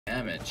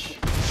damage.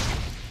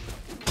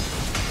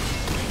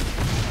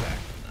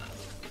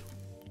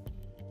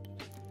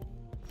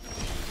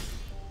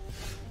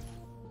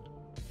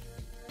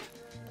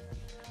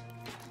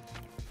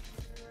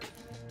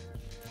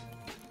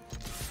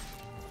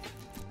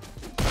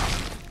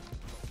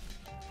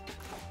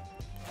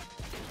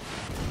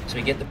 So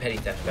we get the petty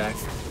theft back.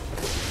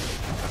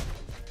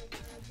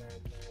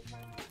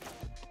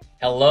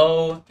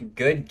 Hello,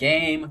 good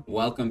game.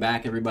 Welcome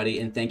back, everybody,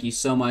 and thank you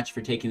so much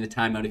for taking the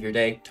time out of your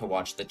day to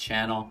watch the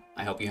channel.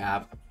 I hope you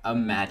have a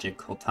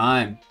magical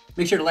time.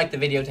 Make sure to like the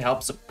video to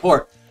help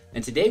support.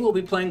 And today we'll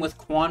be playing with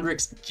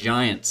Quandrix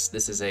Giants.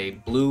 This is a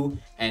blue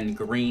and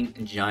green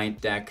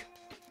giant deck.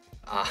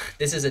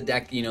 This is a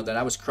deck, that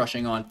I was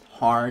crushing on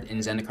hard in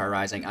Zendikar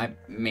Rising. I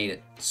made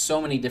it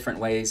so many different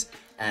ways,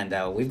 and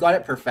we've got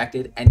it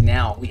perfected, and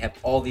now we have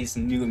all these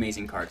new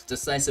amazing cards.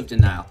 Decisive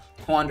Denial,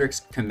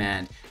 Quandrix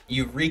Command,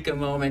 Eureka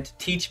Moment,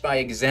 Teach by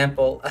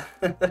Example.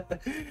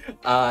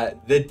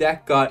 The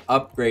deck got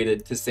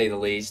upgraded, to say the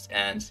least,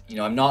 and,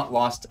 I've not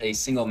lost a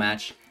single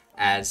match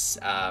as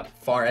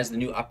far as the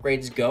new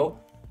upgrades go.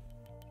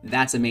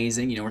 That's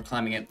amazing. We're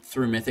climbing it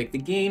through Mythic. The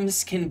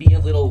games can be a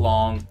little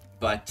long,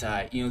 but,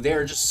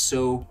 they're just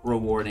so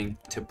rewarding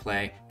to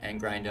play and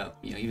grind out.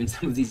 Even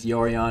some of these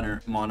Yorion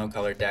or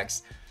monocolored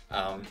decks,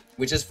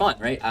 which is fun,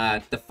 right?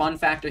 The fun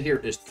factor here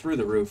is through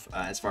the roof,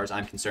 as far as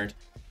I'm concerned.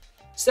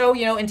 So,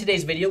 in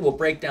today's video, we'll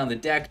break down the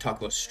deck, talk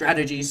about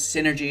strategies,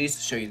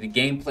 synergies, show you the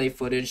gameplay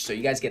footage, so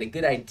you guys get a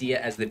good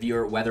idea as the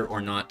viewer whether or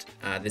not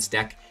this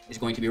deck is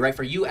going to be right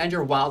for you and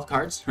your wild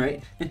cards,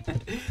 right?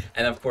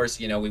 And of course,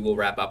 we will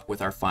wrap up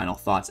with our final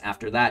thoughts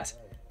after that.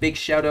 Big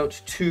shout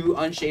out to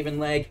Unshaven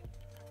Leg,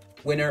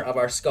 winner of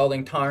our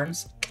Scalding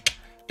Tarns.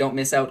 Don't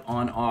miss out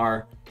on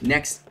our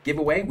next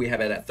giveaway. We have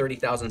it at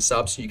 30,000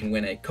 subs, so you can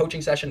win a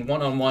coaching session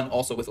one-on-one,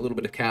 also with a little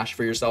bit of cash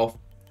for yourself.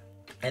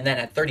 And then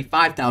at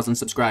 35,000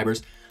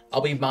 subscribers,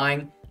 I'll be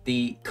buying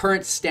the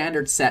current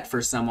standard set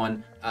for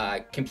someone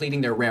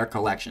completing their rare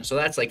collection. So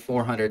that's like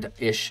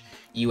 400-ish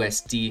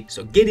USD.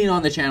 So get in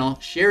on the channel,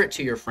 share it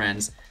to your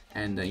friends,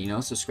 and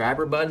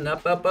subscriber button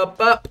up, up,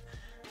 up, up.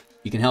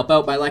 You can help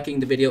out by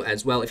liking the video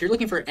as well. If you're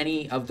looking for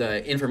any of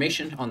the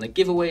information on the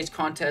giveaways,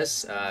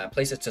 contests,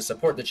 places to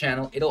support the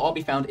channel, it'll all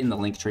be found in the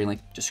link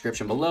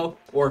description below,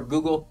 or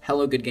Google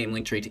Hello Good Game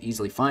Linktree to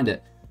easily find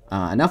it.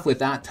 Enough with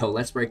that, though.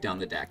 Let's break down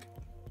the deck.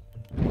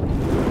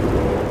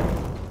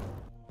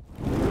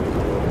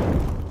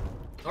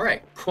 All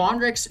right,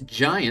 Quandrix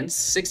Giants,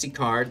 60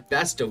 card,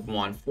 best of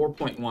 1,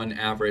 4.1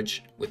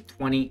 average with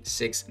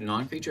 26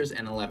 non-creatures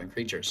and 11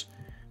 creatures.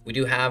 We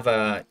do have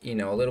a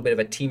little bit of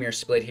a teamier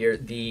split here.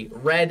 The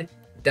red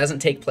doesn't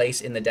take place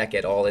in the deck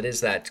at all. It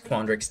is that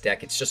Quandrix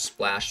deck. It's just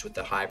splashed with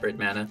the hybrid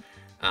mana.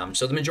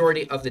 So the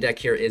majority of the deck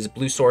here is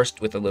blue sourced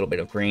with a little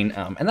bit of green,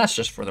 and that's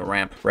just for the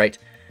ramp, right?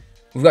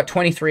 We've got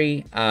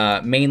 23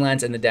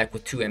 mainlands in the deck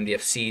with 2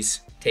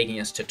 MDFCs, taking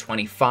us to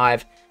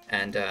 25,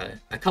 and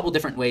a couple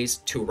different ways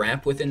to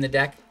ramp within the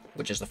deck,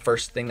 which is the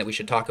first thing that we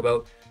should talk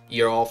about.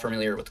 You're all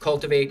familiar with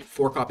Cultivate,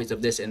 4 copies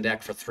of this in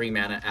deck for 3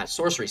 mana at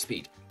sorcery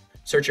speed.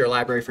 Search your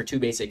library for 2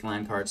 basic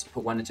land cards,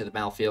 put 1 into the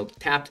battlefield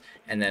tapped,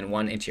 and then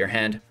 1 into your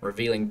hand,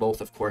 revealing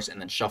both, of course,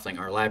 and then shuffling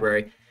our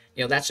library.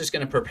 That's just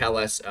going to propel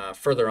us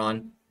further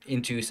on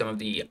into some of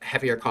the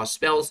heavier cost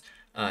spells,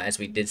 as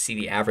we did see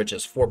the average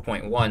is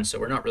 4.1, so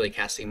we're not really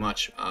casting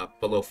much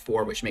below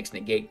 4, which makes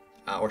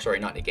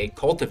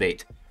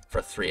Cultivate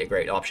for 3 a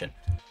great option.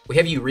 We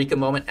have Eureka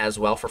Moment as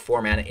well for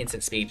 4 mana,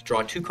 instant speed.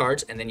 Draw 2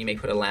 cards, and then you may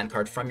put a land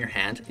card from your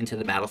hand into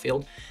the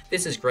battlefield.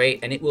 This is great,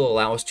 and it will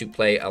allow us to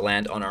play a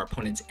land on our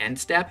opponent's end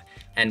step.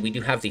 And we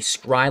do have the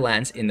Scry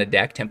lands in the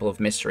deck, Temple of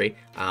Mystery.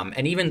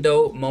 And even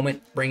though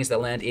Moment brings the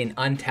land in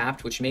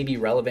untapped, which may be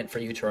relevant for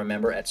you to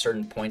remember at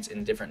certain points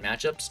in different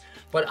matchups,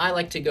 but I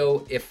like to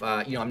go if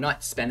I'm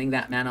not spending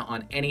that mana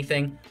on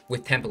anything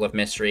with Temple of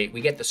Mystery. We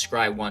get the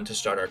Scry 1 to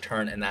start our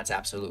turn, and that's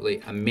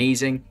absolutely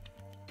amazing.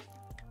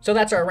 So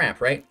that's our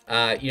ramp, right?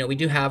 We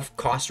do have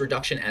cost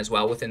reduction as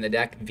well within the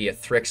deck via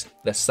Thryx,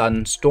 the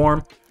Sudden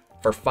Storm.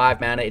 For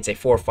 5 mana, it's a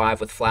 4/5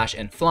 with flash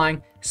and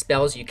flying.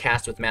 Spells you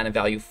cast with mana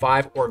value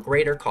 5 or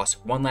greater cost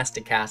 1 less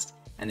to cast,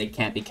 and they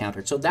can't be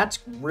countered. So that's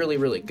really,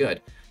 really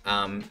good.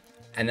 And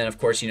then, of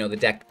course, the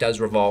deck does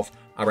revolve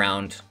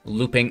around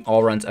looping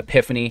Alrund's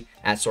Epiphany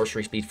at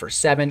sorcery speed for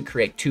 7.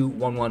 Create 2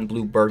 1/1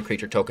 blue bird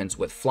creature tokens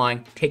with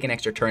flying. Take an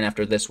extra turn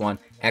after this one.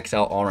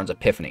 Exile Alrund's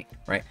Epiphany,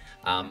 right?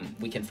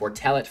 We can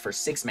foretell it for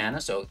 6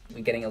 mana, so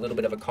we're getting a little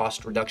bit of a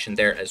cost reduction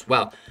there as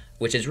well,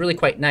 which is really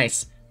quite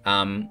nice.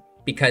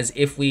 Because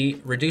if we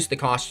reduce the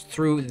cost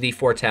through the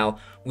foretell,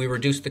 we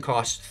reduce the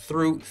cost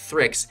through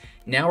Thryx.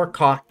 Now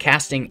we're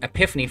casting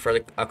Epiphany for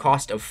a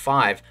cost of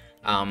 5,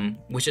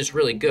 which is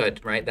really good,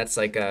 right? That's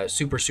like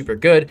super, super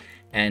good.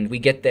 And we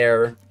get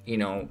there,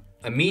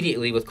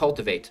 immediately with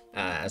Cultivate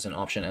as an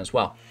option as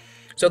well.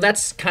 So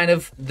that's kind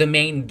of the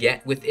main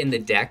get within the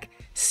deck.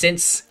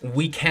 Since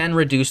we can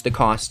reduce the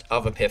cost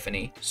of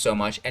Epiphany so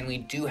much, and we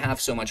do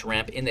have so much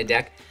ramp in the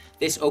deck,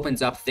 this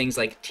opens up things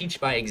like Teach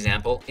by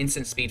Example,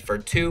 instant speed for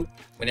 2.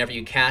 Whenever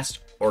you cast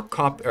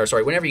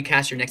or whenever you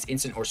cast your next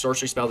instant or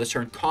sorcery spell this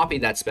turn, copy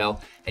that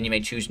spell, and you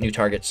may choose new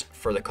targets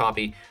for the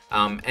copy.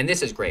 And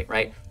this is great,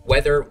 right?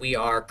 Whether we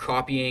are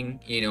copying,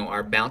 you know,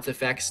 our bounce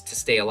effects to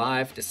stay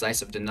alive,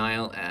 Decisive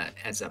Denial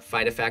as a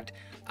fight effect,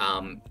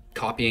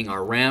 copying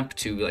our ramp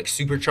to like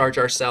supercharge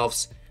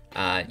ourselves,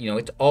 you know,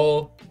 it's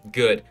all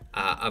good.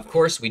 Of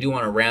course, we do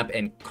want to ramp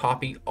and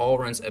copy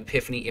Alrund's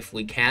Epiphany if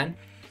we can.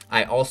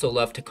 I also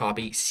love to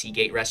copy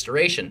Seagate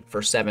Restoration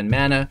for 7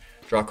 mana.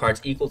 Draw cards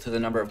equal to the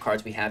number of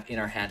cards we have in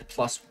our hand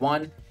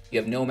 +1. You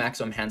have no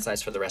maximum hand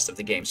size for the rest of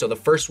the game. So the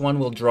first one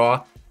will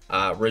draw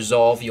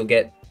Resolve. You'll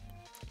get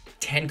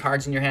 10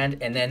 cards in your hand,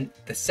 and then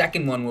the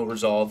second one will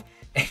resolve,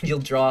 and you'll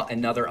draw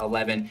another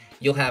 11.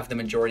 You'll have the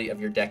majority of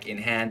your deck in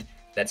hand.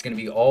 That's going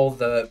to be all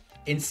the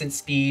instant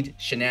speed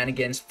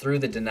shenanigans through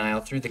the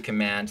Denial, through the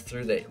Command,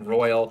 through the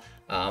Roil,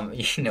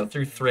 you know,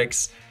 through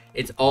Thryx.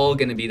 It's all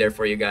going to be there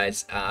for you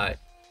guys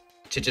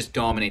to just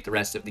dominate the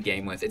rest of the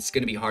game with. It's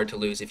going to be hard to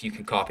lose if you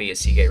can copy a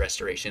Seagate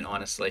Restoration,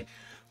 honestly.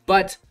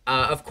 But,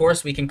 of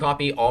course, we can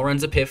copy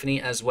Alrund's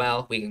Epiphany as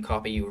well. We can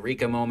copy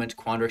Eureka Moment,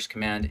 Quandrix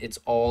Command. It's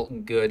all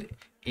good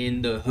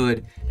in the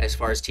hood as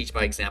far as Teach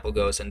by Example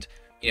goes. And,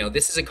 you know,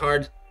 this is a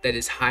card that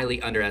is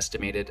highly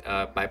underestimated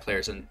by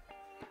players in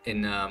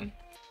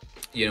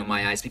you know,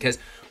 my eyes. Because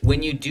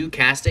when you do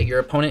cast it, your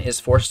opponent is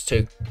forced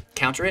to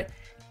counter it.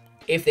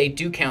 If they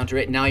do counter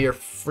it, now you're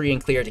free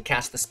and clear to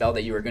cast the spell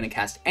that you were going to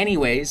cast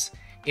anyways.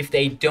 If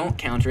they don't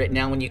counter it,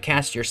 now when you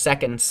cast your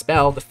second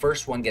spell, the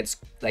first one gets,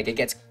 like, it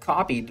gets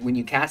copied when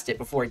you cast it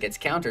before it gets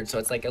countered. So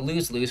it's like a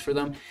lose-lose for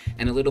them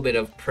and a little bit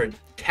of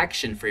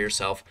protection for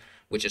yourself,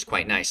 which is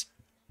quite nice.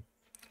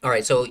 All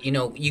right, so, you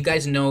know, you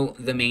guys know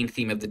the main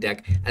theme of the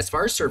deck. As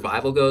far as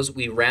survival goes,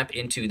 we ramp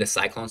into the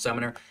Cyclone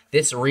Summoner.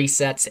 This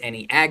resets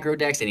any aggro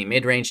decks, any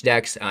mid-range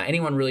decks,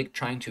 anyone really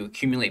trying to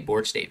accumulate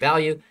board state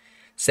value.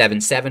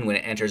 7/7 when it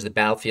enters the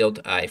battlefield.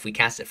 If we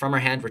cast it from our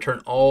hand,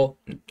 return all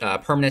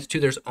permanents to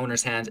their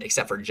owner's hands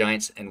except for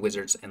giants and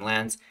wizards and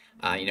lands.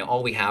 You know,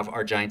 all we have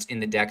are giants in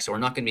the deck, so we're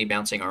not going to be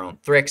bouncing our own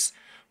Thryx.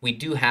 We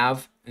do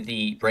have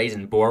the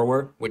Brazen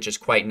Borrower, which is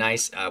quite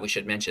nice. We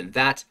should mention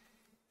that.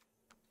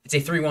 It's a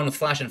 3/1 with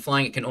flash and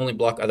flying. It can only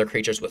block other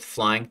creatures with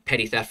flying.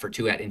 Petty Theft for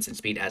 2 at instant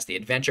speed as the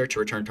adventure to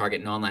return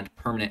target non-land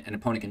permanent and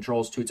opponent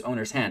controls to its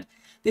owner's hand.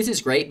 This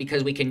is great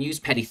because we can use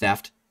Petty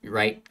Theft,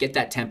 right? Get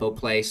that tempo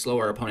play, slow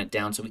our opponent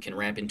down so we can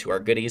ramp into our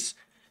goodies.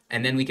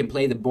 And then we can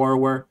play the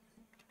Borrower.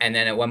 And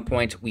then at one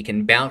point we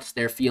can bounce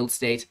their field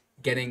state,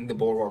 getting the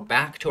Borrower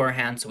back to our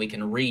hand so we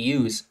can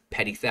reuse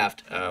Petty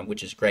Theft,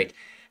 which is great.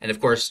 And of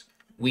course,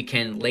 we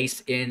can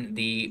lace in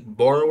the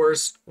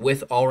Borrowers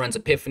with Alrund's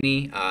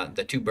Epiphany.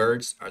 The 2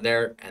 birds are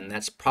there, and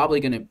that's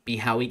probably going to be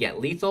how we get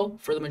lethal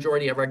for the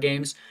majority of our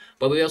games.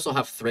 But we also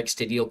have Thryx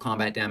to deal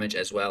combat damage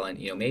as well, and,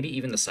 you know, maybe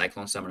even the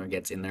Cyclone Summoner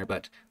gets in there,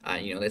 but,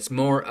 you know, it's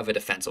more of a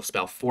defensive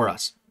spell for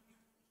us.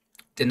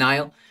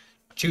 Denial.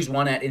 Choose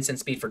 1 at instant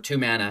speed for 2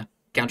 mana.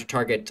 Counter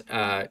target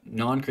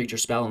non-creature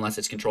spell unless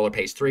its controller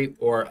pays 3,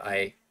 or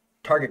a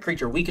target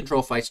creature we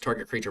control fights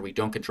target creature we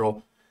don't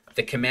control.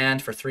 The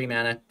Command for 3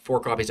 mana, 4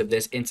 copies of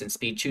this, instant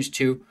speed, choose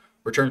 2,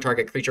 return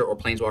target creature or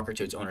planeswalker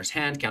to its owner's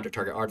hand, counter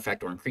target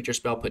artifact or creature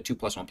spell, put 2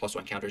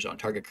 +1/+1 counters on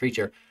target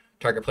creature.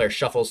 Target player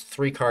shuffles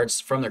 3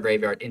 cards from their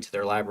graveyard into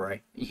their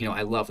library. You know,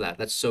 I love that.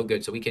 That's so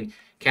good. So we can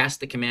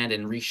cast the Command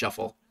and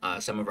reshuffle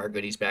some of our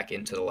goodies back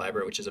into the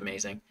library, which is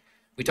amazing.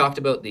 We talked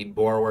about the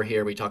Borrower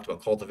here. We talked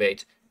about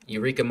Cultivate.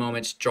 Eureka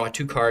Moment, draw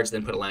 2 cards,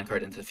 then put a land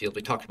card into the field.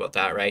 We talked about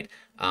that, right?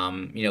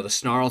 You know, the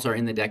Snarls are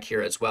in the deck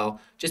here as well,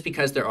 just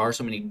because there are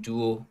so many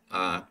dual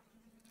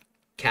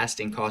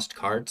casting cost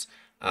cards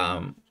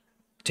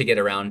to get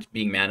around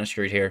being mana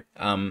screwed here.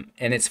 And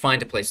it's fine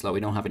to play slow. We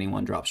don't have any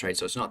 1-drops, right?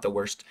 So it's not the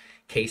worst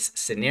case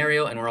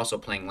scenario. And we're also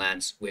playing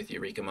lands with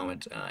Eureka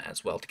Moment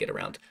as well to get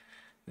around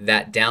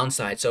that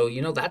downside. So,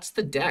 you know, that's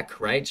the deck,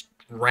 right?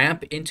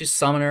 Ramp into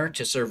Summoner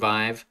to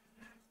survive.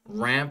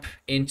 Ramp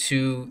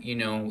into, you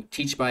know,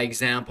 Teach by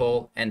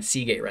Example and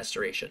Seagate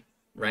Restoration,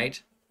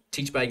 right?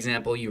 Teach by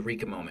Example,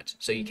 Eureka Moment.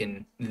 So you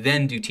can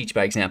then do Teach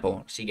by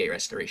Example, Seagate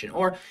Restoration.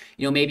 Or,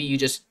 you know, maybe you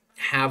just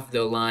have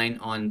the line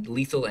on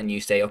lethal and you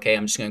say, okay,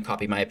 I'm just going to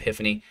copy my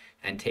Epiphany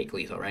and take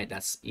lethal, right?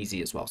 That's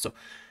easy as well. So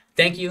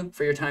thank you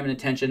for your time and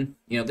attention.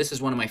 You know, this is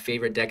one of my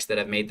favorite decks that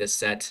I've made this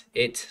set.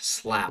 It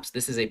slaps.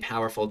 This is a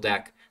powerful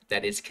deck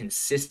that is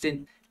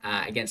consistent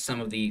against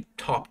some of the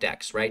top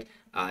decks, right?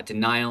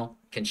 Denial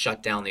can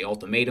shut down the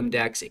ultimatum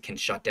decks. It can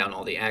shut down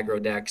all the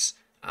aggro decks.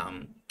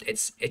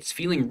 It's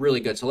feeling really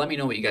good. So let me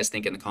know what you guys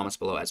think in the comments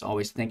below. As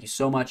always, thank you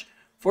so much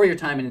for your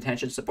time and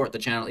attention. Support the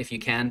channel if you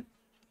can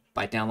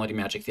by downloading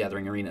Magic the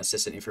Gathering Arena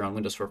Assistant if you're on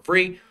Windows for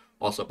free.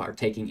 Also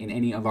partaking in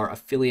any of our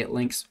affiliate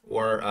links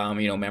or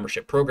you know,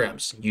 membership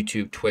programs,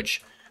 YouTube,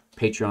 Twitch,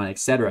 Patreon,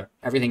 etc.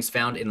 Everything's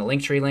found in the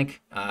Linktree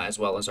link, as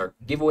well as our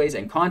giveaways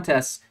and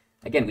contests.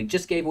 Again, we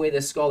just gave away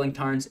this Scalding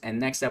Tarns, and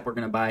next up we're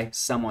going to buy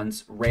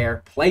someone's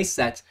rare play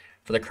set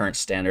for the current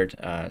standard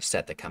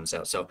set that comes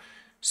out. So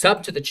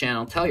sub to the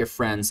channel, tell your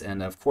friends,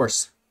 and of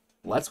course,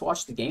 let's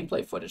watch the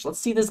gameplay footage. Let's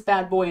see this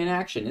bad boy in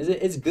action. Is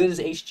it as good as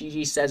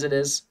HGG says it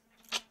is?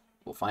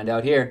 We'll find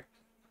out here.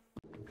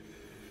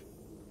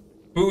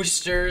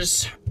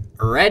 Boosters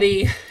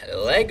ready.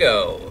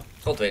 Lego.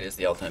 Cultivate is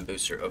the ultimate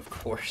booster, of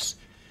course.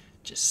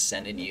 Just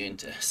sending you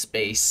into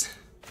space.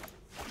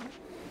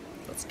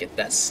 Let's get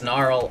that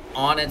Snarl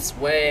on its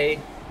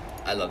way.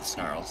 I love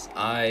Snarls.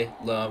 I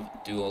love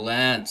dual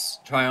lands.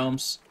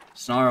 Triumphs.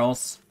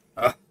 Snarls.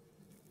 Ugh.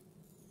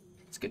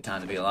 It's a good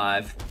time to be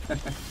alive.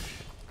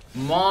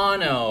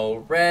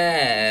 Mono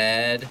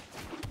red.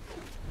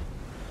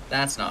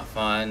 That's not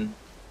fun.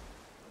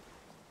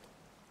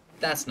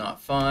 That's not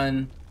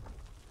fun.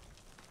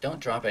 Don't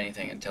drop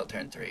anything until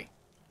turn 3. Okay.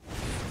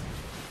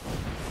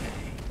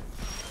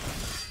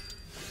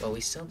 Well, we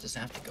still just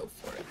have to go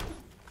for it.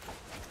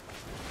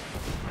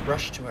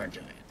 Rush to our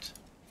giant.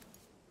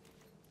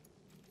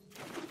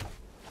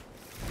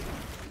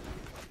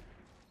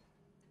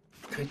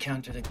 Could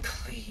counter the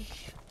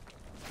cleave.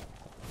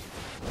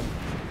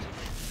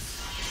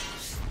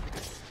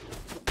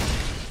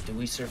 Do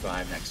we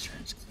survive next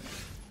turn's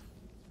cleave?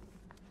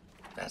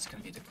 That's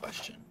going to be the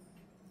question.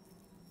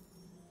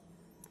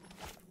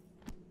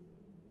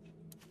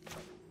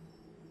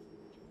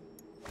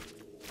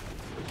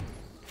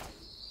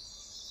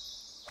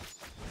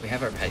 We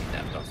have our petty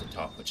theft off the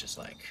top, which is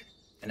like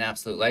an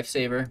absolute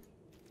lifesaver.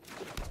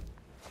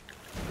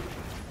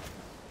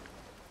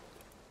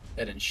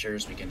 That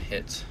ensures we can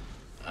hit,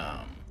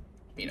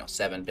 you know,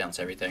 7, bounce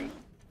everything.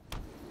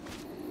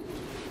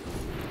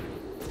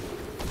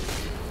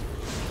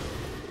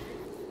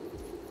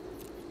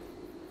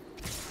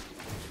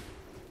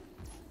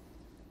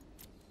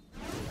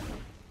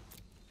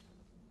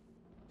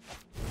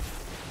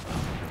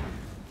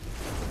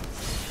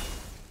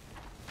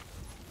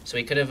 So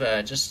we could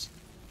have just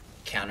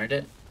countered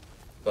it,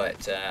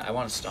 but I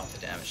want to stop the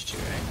damage too,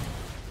 right?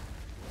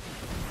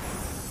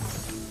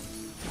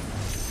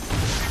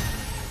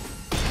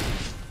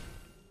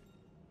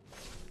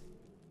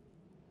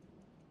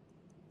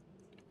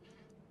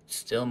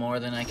 Still more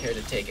than I care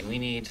to take, and we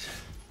need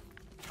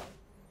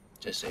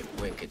just a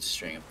wicked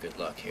string of good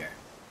luck here.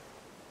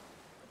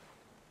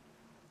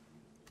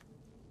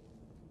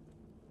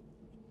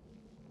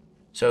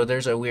 So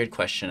there's a weird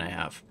question I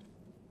have.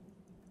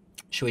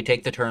 Should we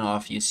take the turn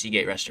off, use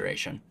Seagate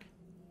Restoration?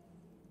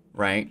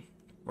 Right?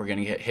 We're going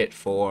to get hit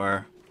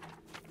for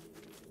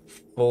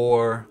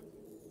 4,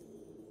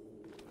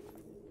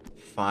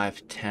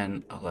 5,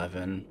 10,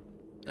 11.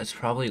 That's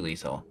probably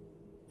lethal.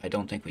 I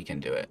don't think we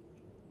can do it.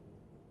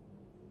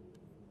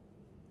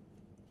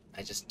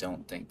 I just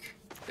don't think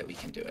that we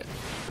can do it.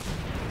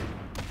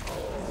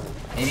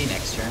 Maybe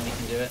next turn we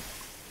can do it,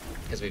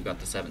 because we've got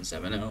the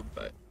 7/7/0,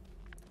 but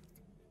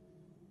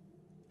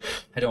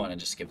I don't want to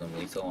just give them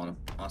lethal on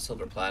a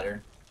silver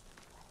platter.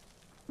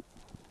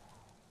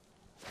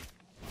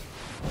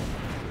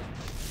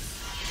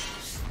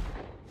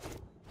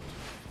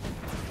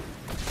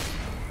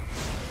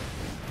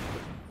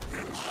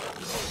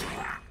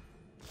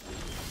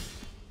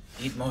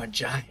 Need more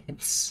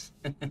giants.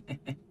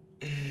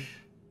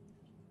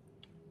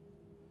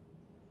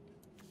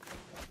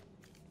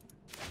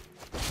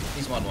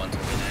 These 1/1s will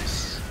be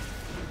nice.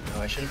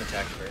 Oh, I should have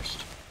attacked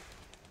first.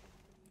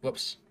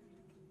 Whoops.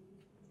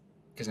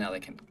 Because now they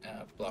can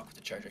block with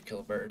the charger, kill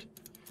a bird.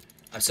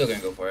 I'm still going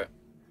to go for it.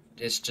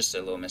 It's just a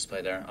little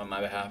misplay there on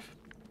my behalf.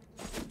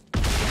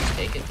 Just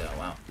take it though,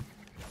 wow.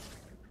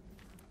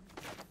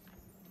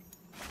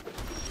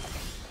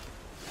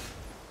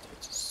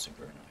 It's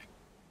super annoying.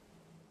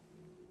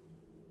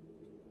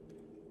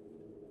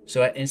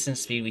 So at instant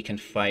speed we can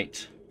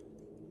fight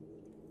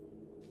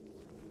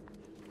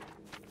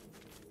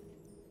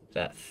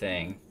that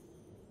thing.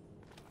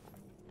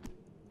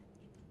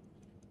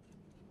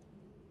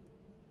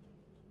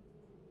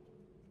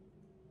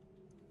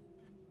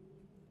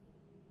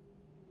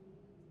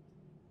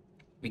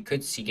 We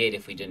could Seagate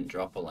if we didn't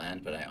drop a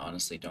land, but I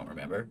honestly don't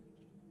remember.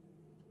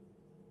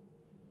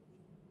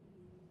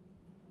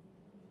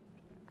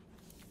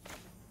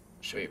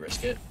 Should we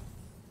risk it?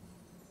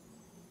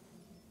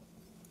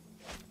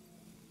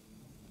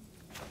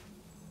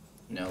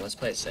 No, let's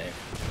play it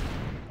safe.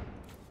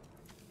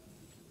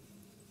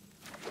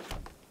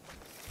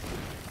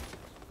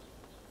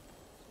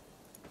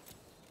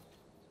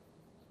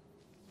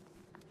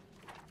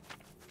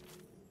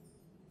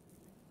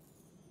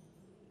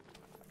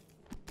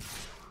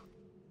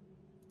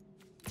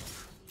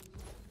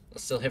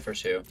 Let's still hit for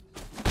 2.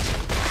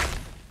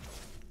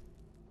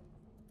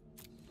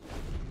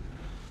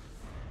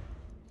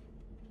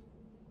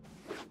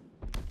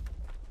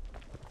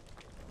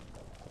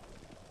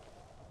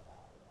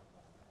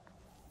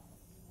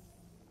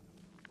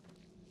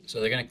 So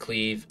they're gonna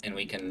cleave, and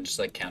we can just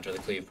like counter the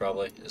cleave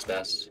probably is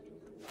best.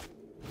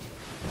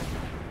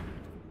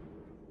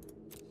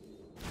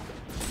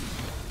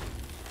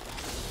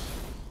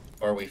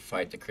 Or we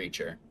fight the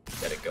creature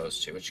that it goes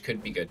to, which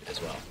could be good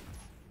as well.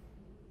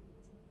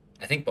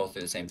 I think both do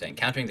the same thing.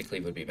 Countering the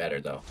cleave would be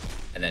better though,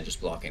 and then just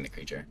blocking the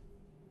creature.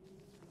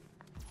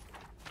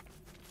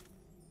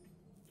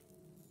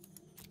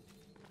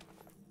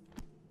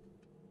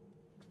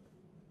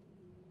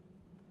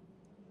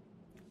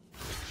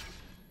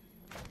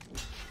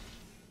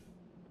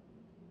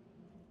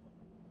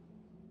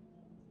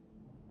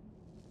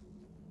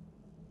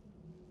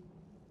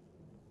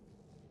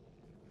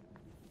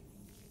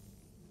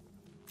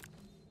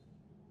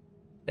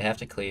 They have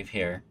to cleave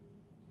here.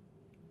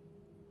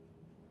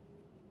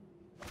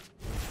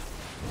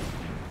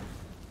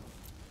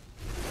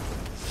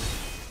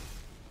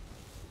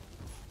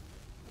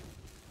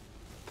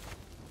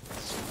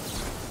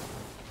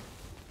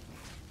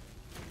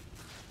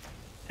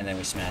 And then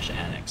we smash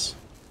Annex.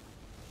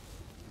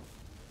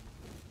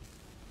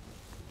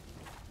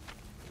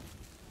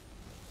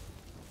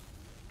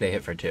 They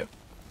hit for 2.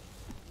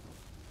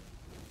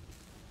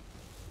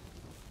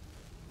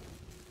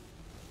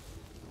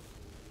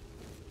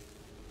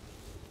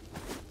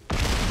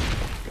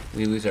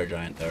 We lose our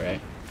giant though,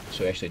 right?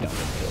 So we actually don't get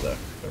to kill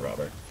the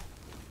robber.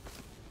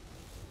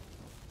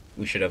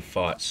 We should have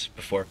fought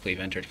before cleave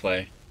entered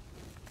play.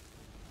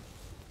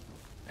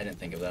 I didn't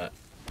think of that.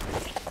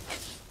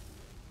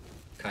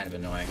 Kind of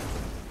annoying.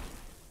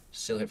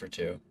 Still hit for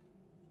 2.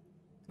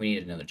 We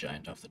need another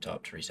giant off the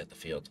top to reset the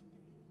field.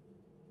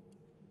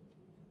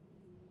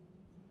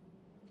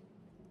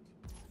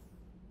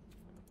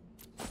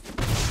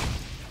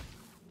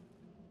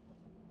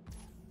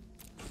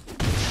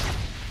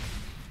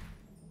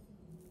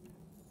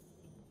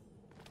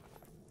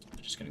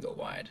 I'm just gonna go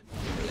wide. We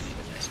really need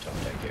a nice top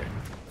deck here.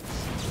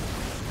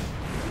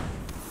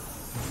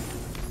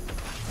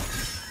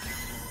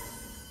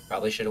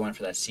 Probably should have went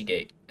for that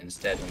Seagate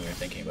instead when we were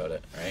thinking about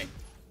it, right?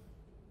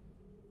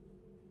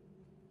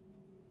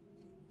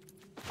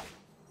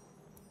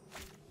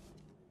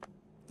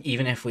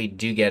 Even if we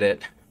do get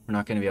it, we're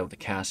not going to be able to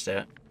cast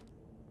it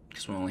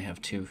because we'll only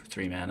have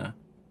 2-3 mana.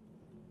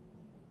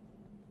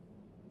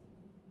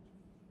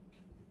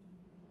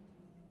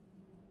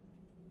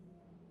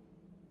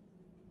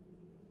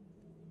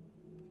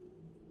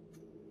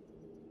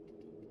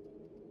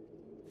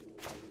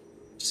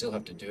 Still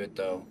have to do it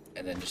though,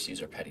 and then just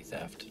use our petty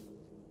theft.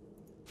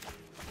 I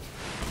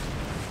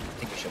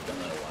think we should have done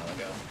that a while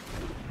ago.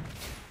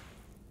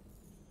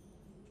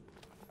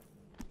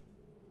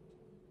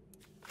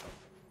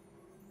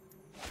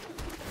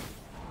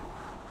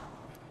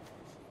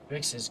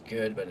 Thryx is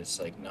good, but it's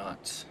like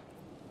not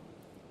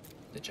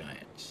the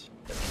giant.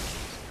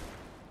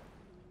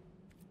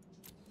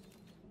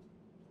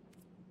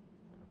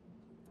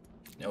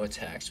 No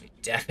attacks. We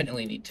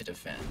definitely need to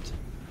defend.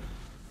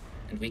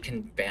 And we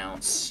can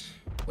bounce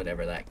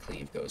whatever that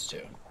cleave goes to.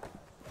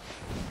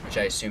 Which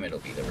I assume it'll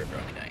be the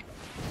Riverrunning Knight.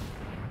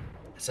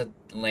 It's a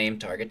lame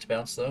target to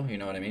bounce though, you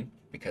know what I mean?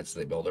 Because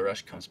the Boulder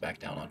Rush comes back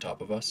down on top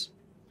of us.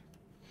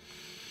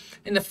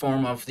 In the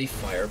form of the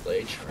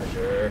Fireblade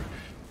Charger.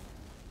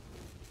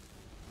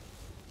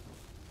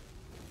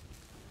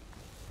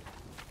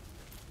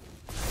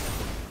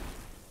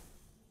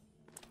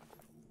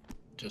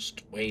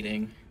 Just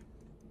waiting.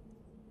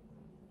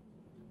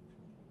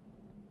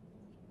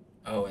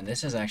 Oh, and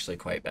this is actually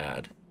quite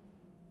bad.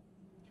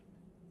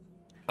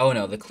 Oh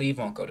no, the cleave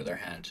won't go to their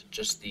hand,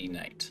 just the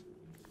knight.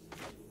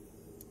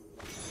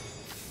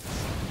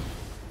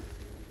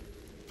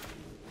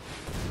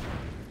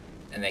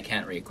 And they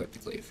can't re-equip the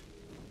cleave.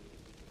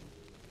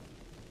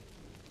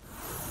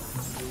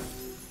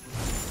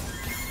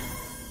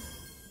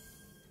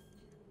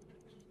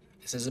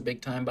 This is a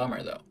big time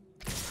bummer though.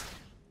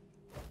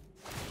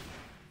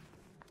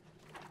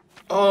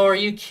 Oh, are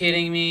you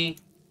kidding me?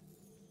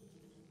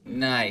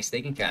 Nice,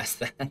 they can cast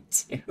that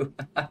too.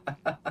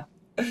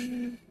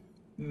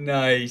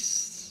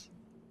 Nice.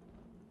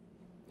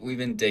 We've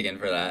been digging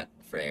for that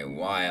for a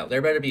while.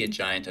 There better be a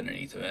giant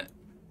underneath of it.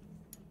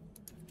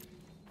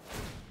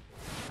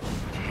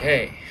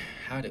 Okay,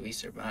 how do we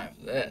survive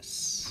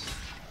this?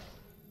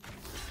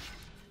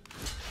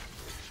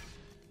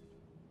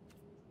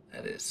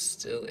 That is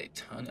still a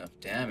ton of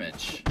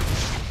damage.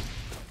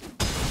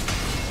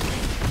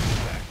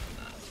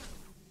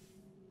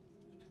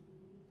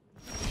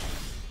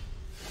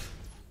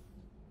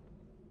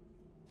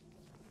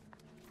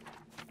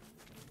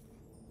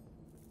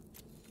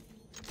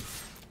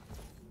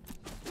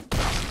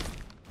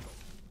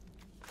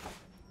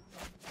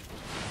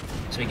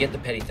 So we get the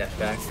petty theft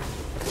back.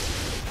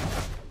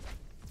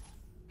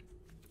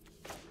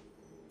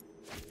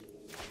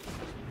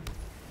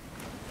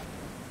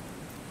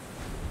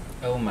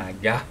 Oh my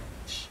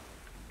gosh.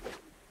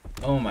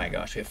 Oh my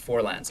gosh, we have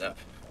 4 lands up.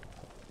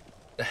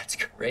 That's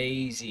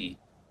crazy.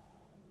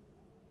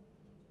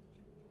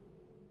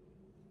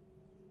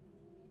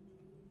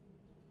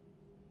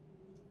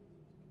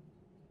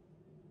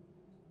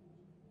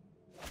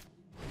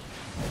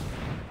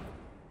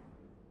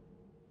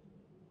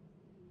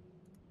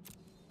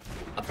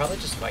 I'll probably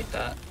just fight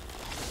that.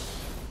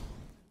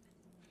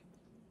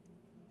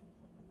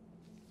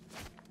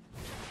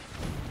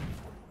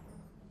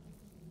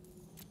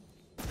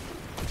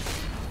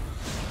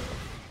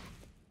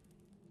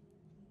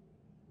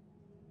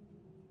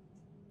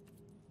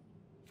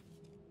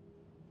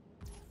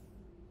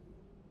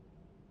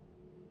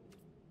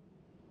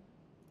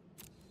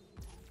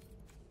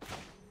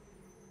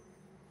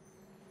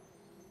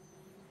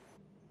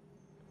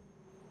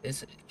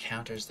 This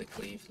counters the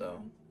cleave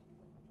though.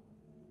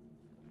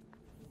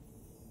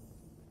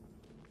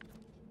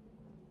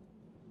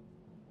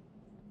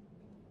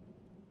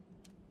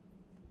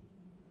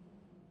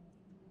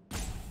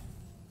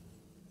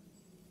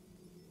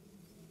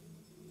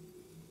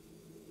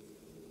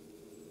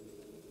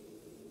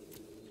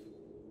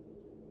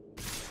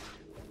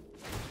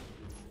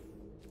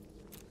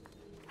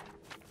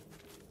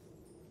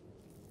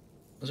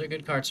 Those are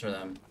good cards for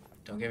them.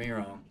 Don't get me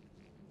wrong.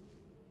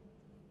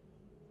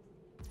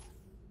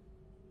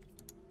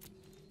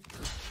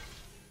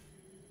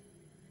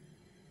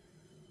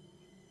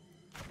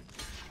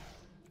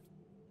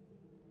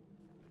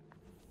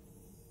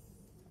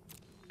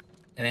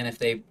 And then if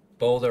they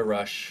Boulder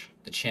Rush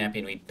the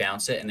champion, we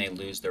bounce it and they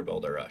lose their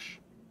Boulder Rush.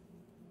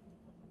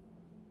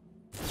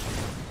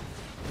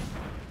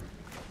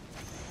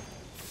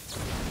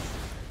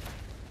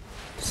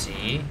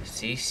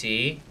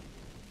 See.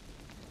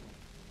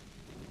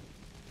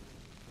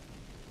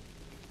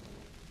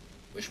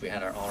 Wish we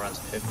had our Alrund's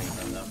Epiphany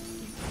from them.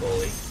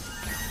 Bully.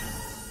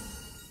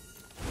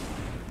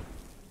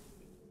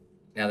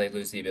 Now they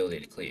lose the ability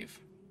to cleave.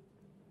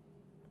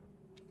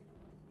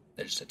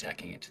 They're just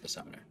attacking into the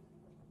summoner.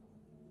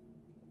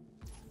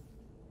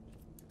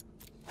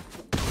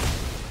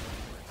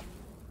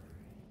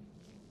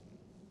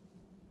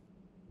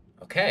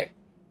 Okay.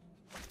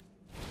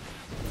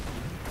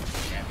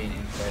 Champion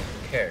in play,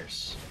 who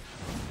cares?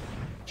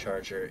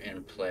 Charger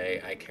in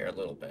play, I care a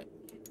little bit.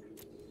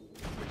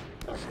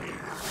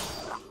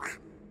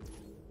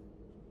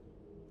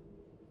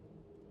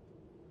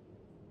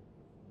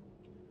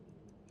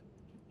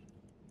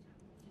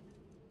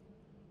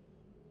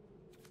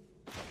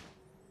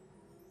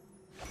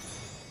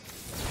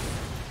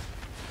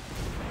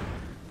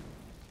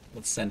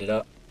 Let's send it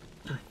up.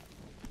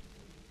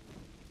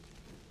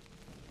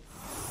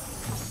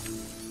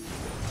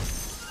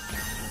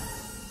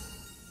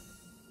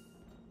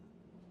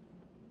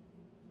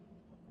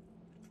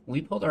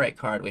 We pull the right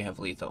card, we have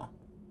lethal.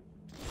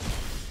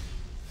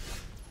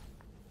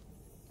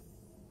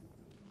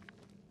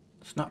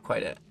 It's not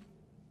quite it.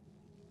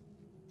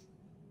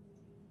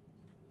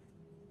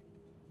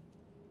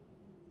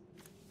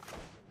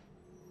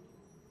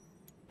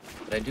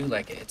 But I do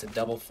like it. It's a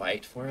double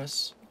fight for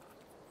us.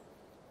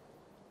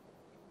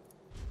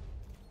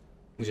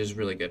 Which is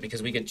really good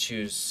because we could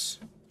choose...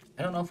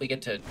 I don't know if we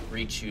get to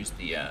re-choose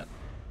the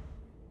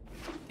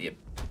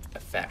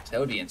effect. That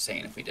would be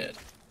insane if we did.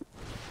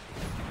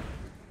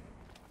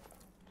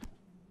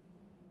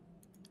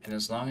 And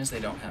as long as they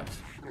don't have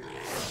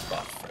a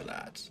buff for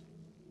that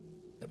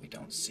we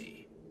don't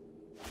see.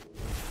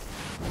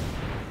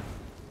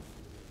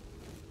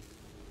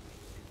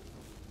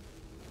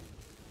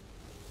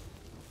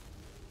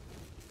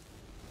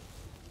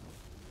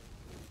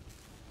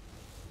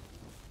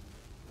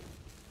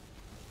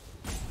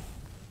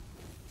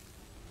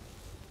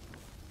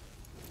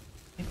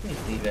 I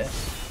think we leave it.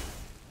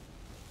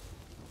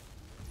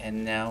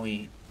 And now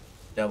we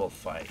double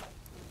fight.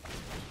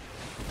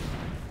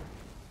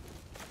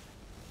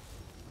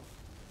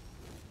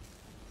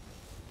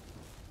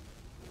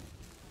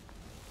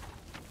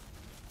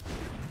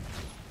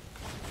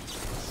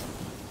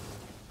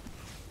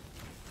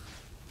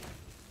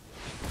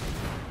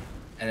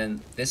 And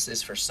then this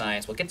is for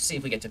science. We'll get to see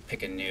if we get to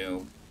pick a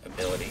new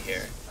ability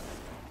here.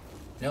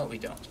 No, we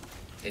don't.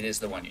 It is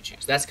the one you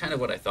choose. That's kind of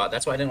what I thought.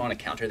 That's why I didn't want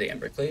to counter the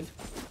Embercleave.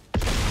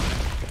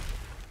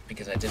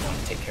 Because I didn't want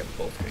to take care of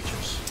both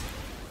creatures.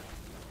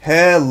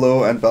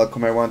 Hello and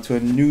welcome everyone to a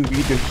new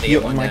video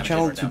here on my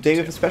channel. Today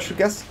with a special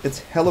guest. It's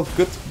Hello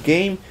Good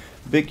Game,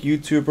 big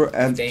YouTuber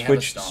and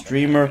Twitch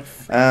streamer.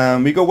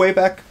 We go way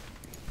back.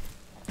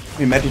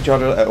 We met each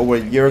other over a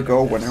year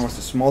ago when I was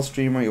a small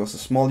streamer, he was a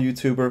small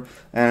YouTuber,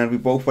 and we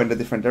both went a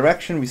different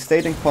direction. We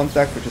stayed in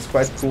contact, which is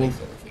quite cool.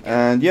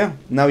 And yeah,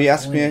 now he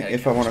asked me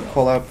if I want to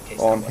collab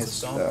on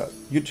his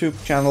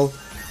YouTube channel,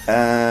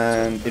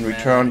 and in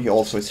return he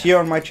also is here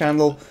on my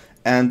channel.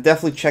 And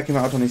definitely check him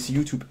out on his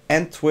YouTube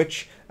and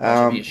Twitch.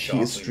 He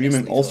is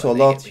streaming also a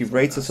lot, he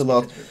rates us a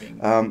lot.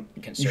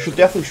 You should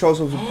definitely show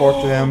some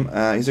support to him.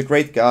 He's a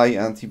great guy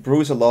and he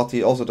brews a lot.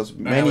 He also does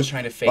many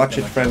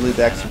budget-friendly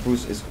decks. He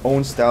brews his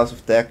own styles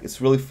of deck. It's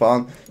really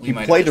fun. He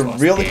played a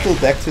really cool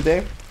deck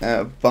today.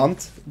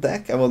 Bunt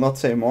deck, I will not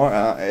say more.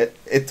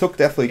 It took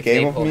definitely a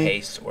game of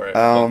me.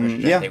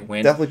 Yeah,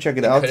 definitely check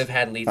it out.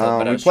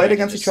 We played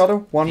against each other,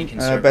 one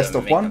best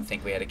of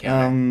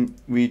one.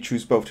 We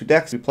choose both two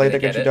decks, we played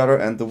against each other,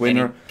 and the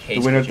winner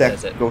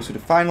deck goes to the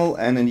final,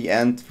 and in the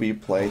end we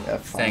played a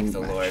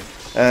final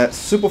match.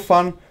 Super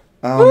fun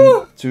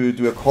to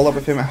do a collab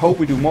with him. I hope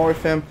we do more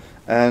with him.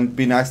 And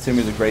be nice to him,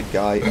 he's a great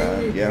guy.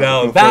 And yeah,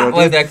 no, that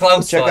was a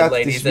close check one, out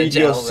ladies this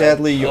video.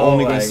 Sadly, you're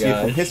only going to see it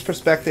gosh. from his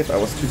perspective. I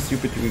was too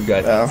stupid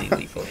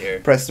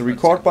to press the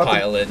record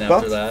button.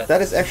 But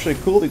that is actually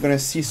cool. You're going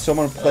to see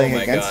someone playing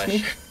against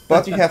me.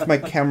 But you have my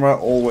camera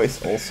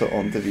always also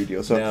on the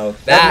video. So no,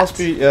 that must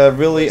be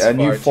really a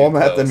new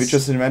format, and we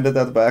just invented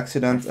that by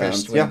accident.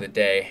 And yeah, the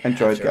day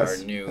enjoy it, guys.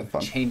 Our new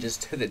changes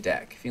to the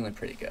deck. Feeling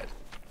pretty good.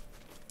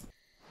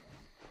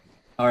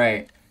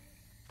 Alright.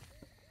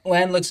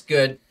 Land looks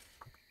good.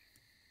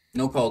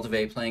 No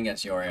Cultivate playing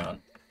against Yorion.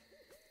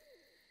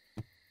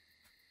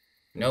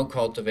 No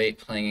Cultivate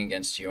playing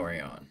against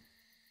Yorion.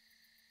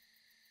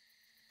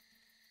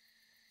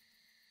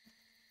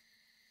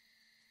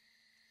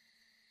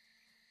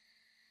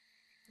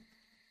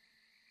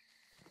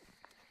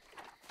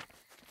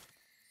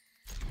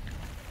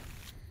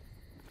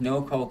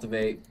 No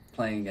Cultivate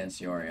playing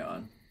against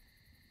Yorion.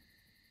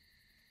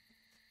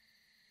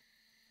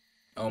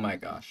 Oh my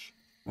gosh.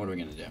 What are we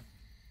going to do?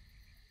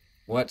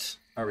 What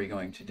are we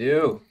going to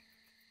do?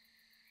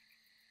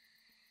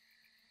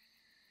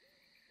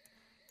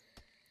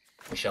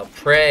 We shall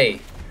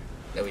pray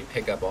that we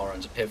pick up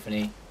Alrund's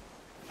Epiphany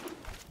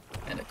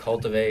and a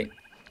Cultivate.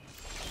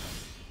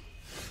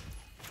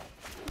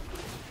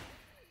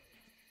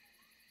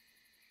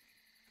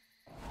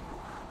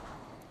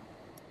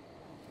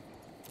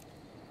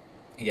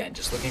 Again,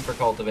 just looking for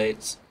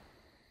Cultivates.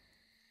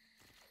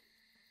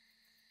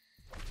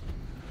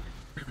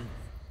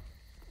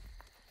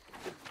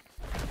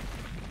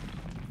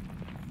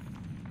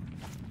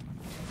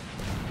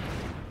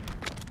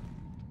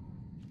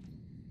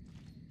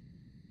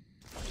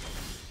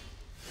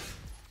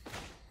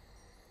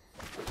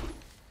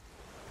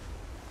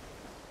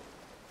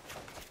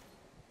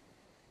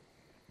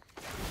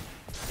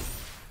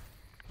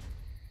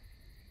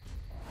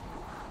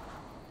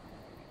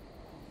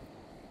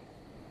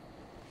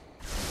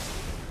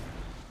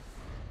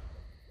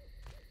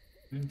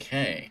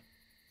 Okay.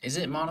 Is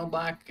it mono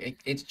black?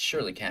 It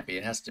surely can't be.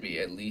 It has to be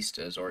at least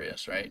a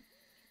Azorius, right?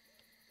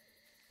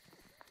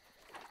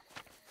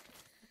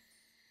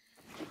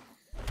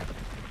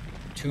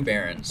 Two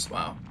Barons.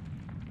 Wow.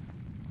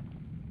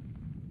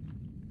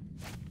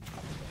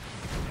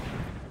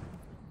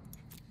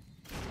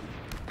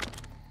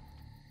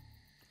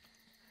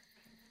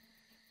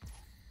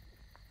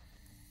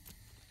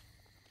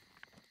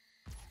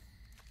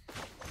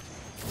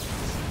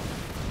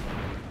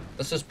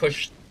 Let's just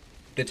push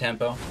the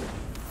tempo.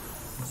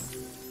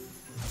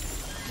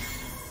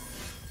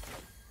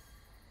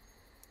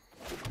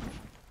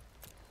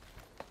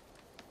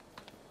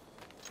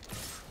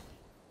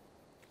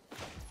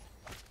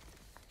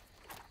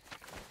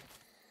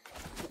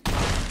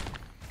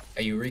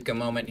 A Eureka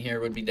Moment here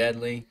would be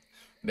deadly,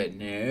 but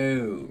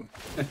no.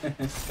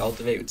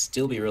 Cultivate would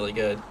still be really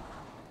good.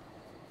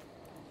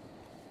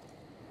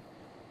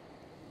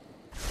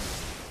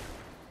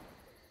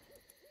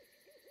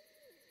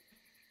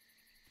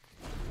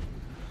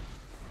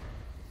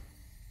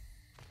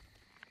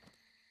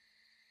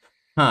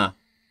 Huh.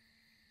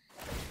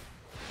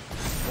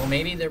 Well,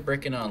 maybe they're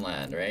bricking on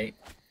land, right?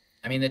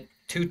 I mean, the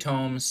 2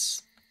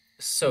 tomes,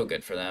 so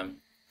good for them.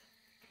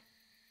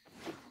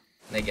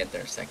 They get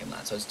their second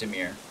land, so it's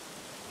Dimir.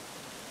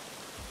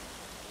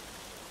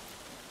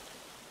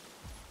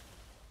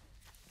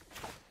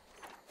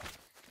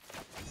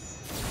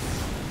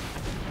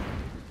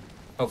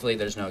 Hopefully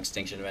there's no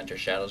Extinction Event or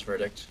Shadow's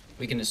Verdict.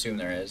 We can assume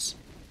there is.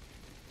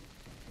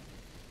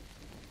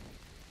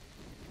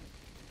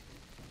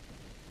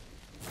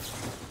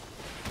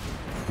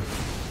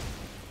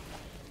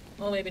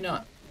 Well, maybe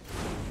not.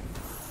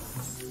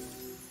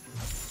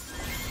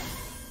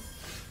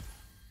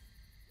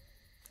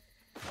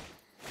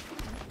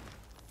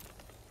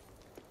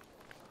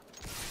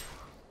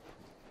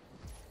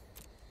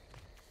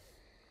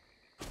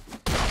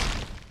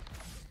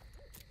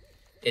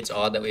 It's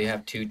odd that we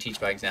have 2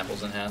 Teach by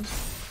Examples in hand.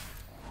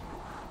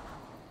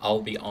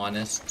 I'll be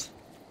honest.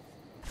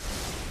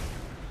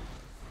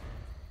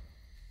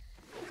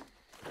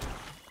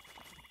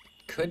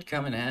 Could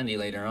come in handy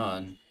later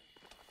on.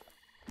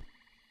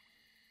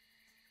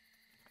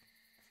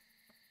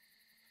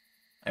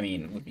 I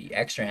mean, it would be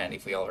extra handy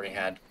if we already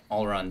had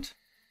Alrund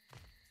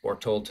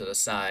foretold to the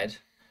side.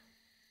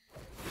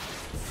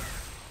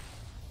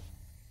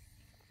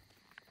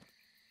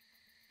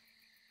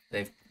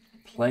 They've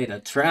played a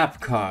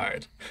trap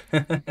card.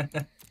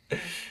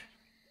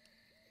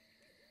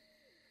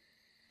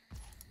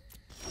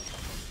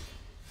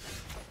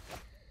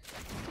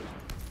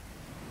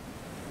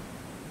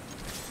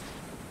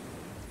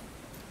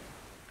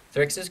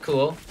 Thryx is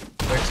cool.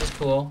 Thryx is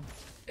cool.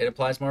 It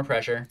applies more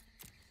pressure.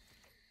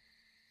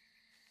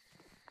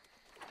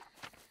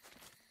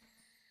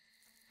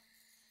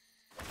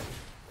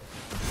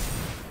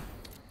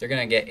 They're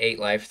gonna get 8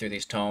 life through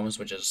these tomes,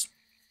 which is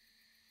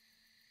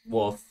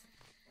wolf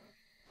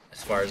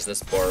as far as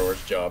this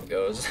borrower's job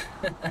goes.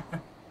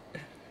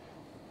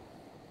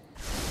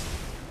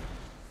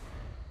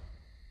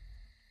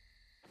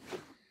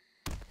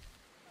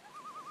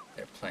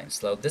 They're playing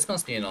slow. This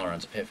must be an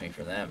Alrund's Epiphany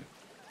for them.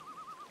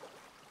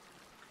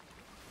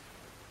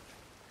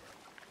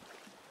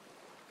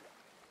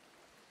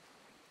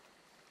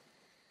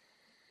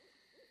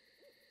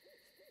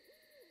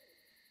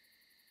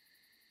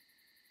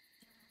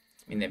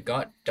 I mean, they've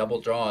got double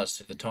draws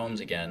to the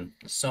tomes again.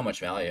 There's so much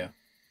value.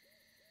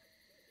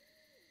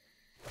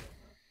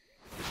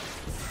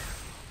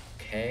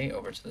 Okay,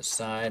 over to the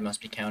side. Must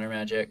be counter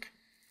magic.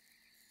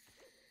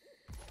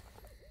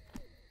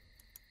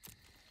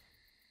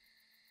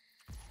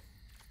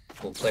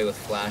 We'll play with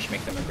Flash,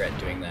 make them regret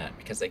doing that,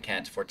 because they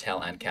can't foretell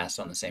and cast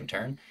on the same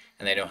turn,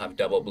 and they don't have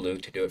double blue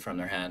to do it from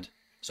their hand.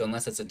 So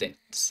unless it's a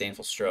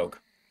disdainful stroke.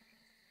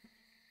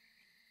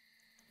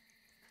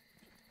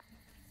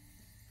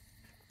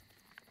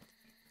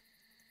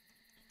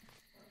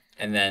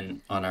 And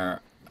then on our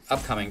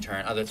upcoming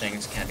turn, other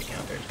things can't be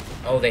countered.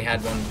 Oh, they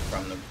had one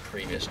from the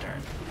previous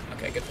turn.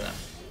 Okay, good for them.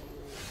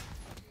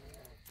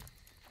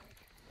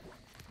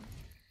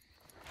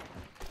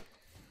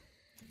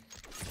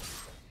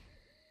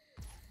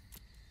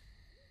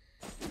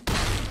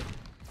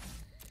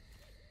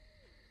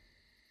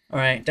 All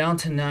right, down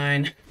to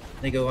 9.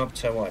 They go up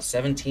to, what,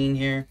 17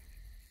 here?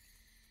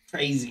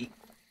 Crazy.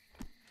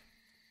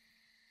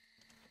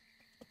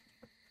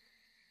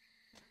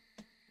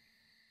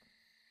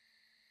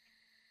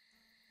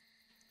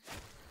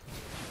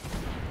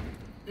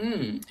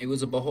 It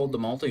was a Behold the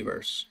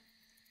Multiverse.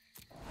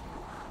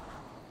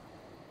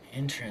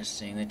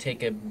 Interesting. They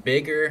take a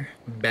bigger,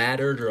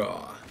 badder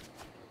draw.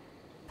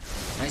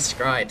 Nice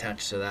scry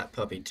attached to that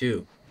puppy,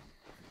 too.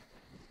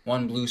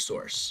 1 blue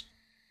source.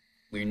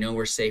 We know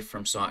we're safe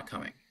from Saw It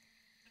coming.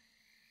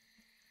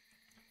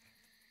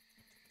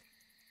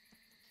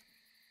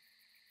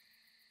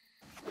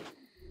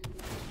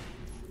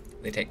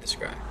 They take the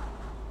scry.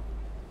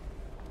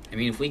 I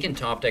mean, if we can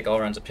top deck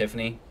Alrund's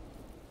Epiphany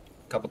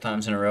a couple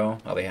times in a row,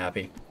 I'll be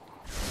happy.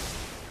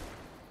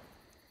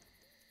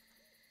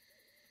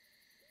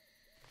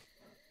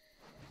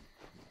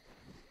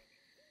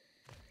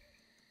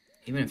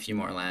 Even a few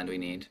more land we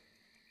need.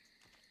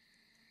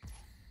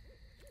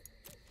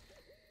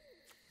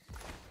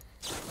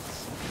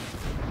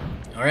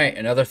 Alright,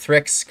 another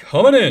Thryx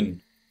coming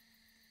in!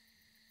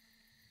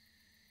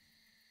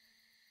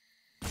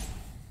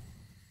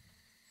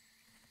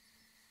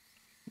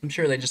 I'm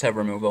sure they just have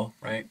removal,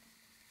 right?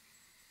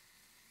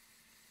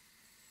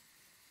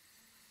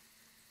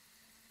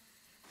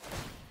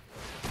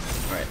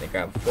 Alright, they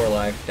grab 4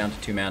 life, down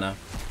to 2 mana.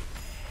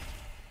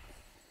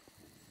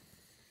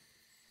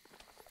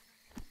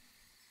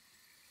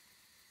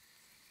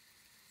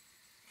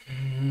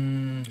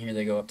 Here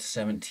they go up to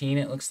 17,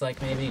 it looks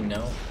like, maybe?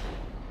 No.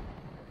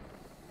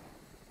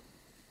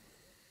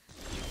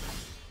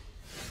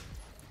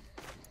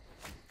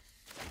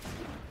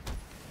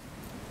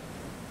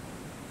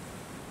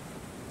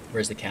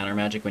 Where's the counter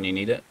magic when you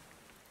need it?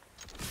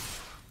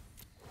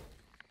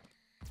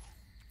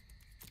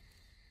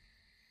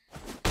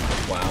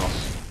 Wow.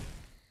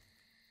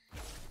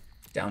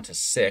 Down to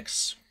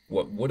 6.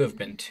 What would have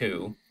been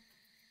 2.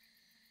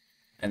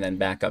 And then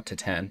back up to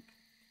 10.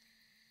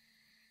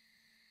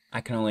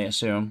 I can only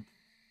assume.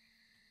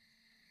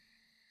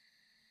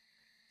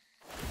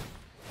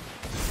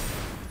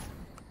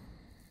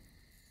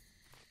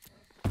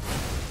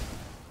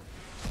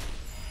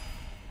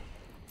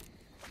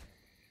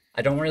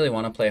 I don't really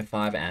want to play a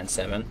 5 and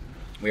 7.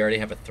 We already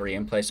have a 3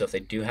 in play, so if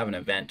they do have an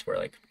event, we're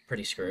like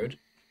pretty screwed.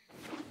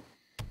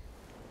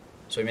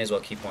 So we may as well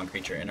keep 1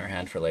 creature in our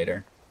hand for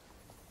later.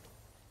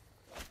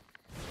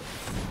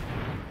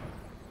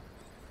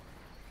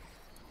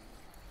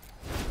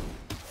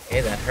 Okay,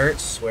 that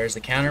hurts. Where's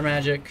the counter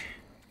magic?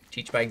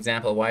 Teach by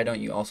example, why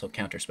don't you also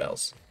counter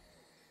spells?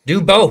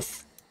 Do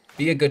both!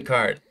 Be a good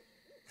card.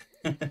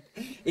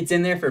 It's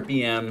in there for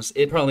BMs.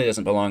 It probably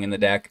doesn't belong in the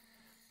deck,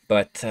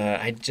 but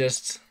I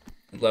just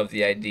love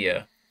the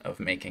idea of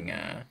making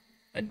a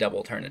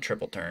double turn, a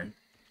triple turn.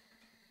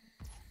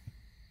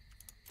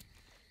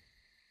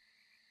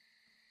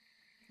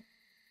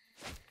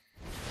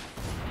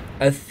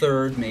 A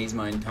 3rd Maze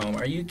Mind Tome.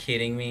 Are you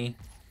kidding me?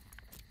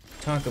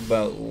 Talk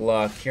about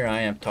luck. Here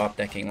I am top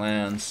decking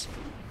lands.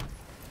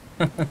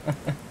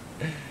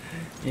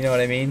 You know what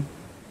I mean?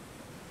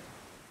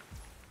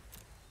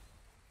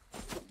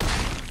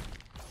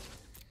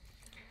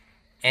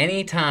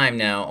 Anytime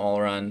now,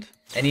 Alrund.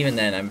 And even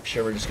then, I'm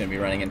sure we're just going to be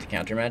running into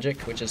counter magic,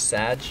 which is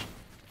sad.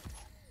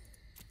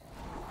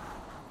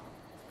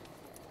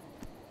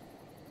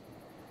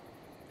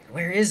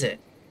 Where is it?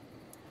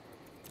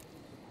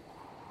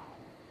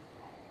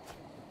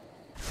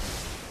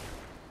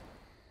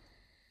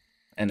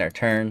 End our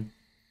turn.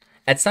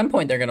 At some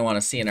point, they're going to want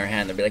to see in our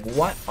hand. They'll be like,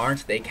 what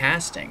aren't they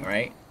casting,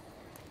 right?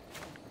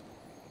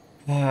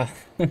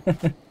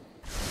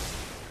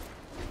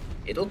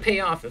 It'll pay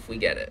off if we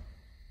get it.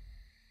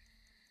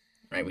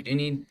 Right, we do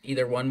need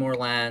either 1 more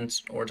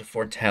land or to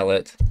foretell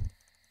it.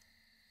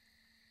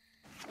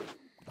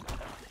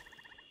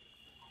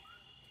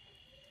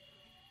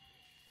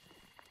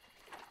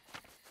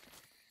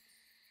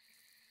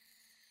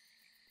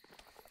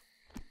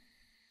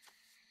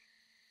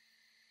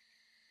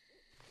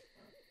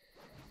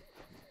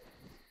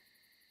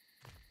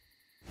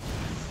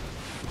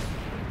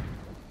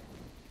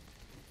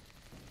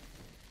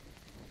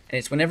 And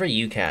it's whenever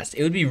you cast.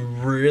 It would be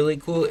really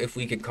cool if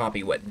we could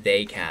copy what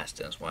they cast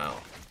as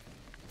well.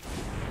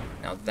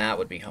 Now that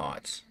would be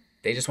hot.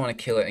 They just want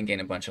to kill it and gain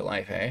a bunch of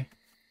life, eh?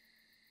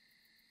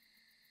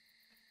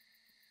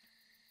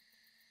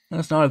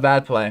 That's not a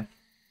bad play.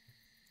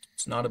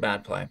 It's not a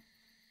bad play.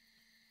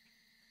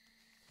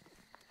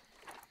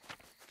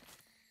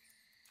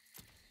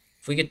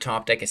 If we could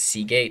top deck a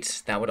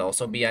Seagate, that would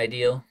also be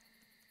ideal.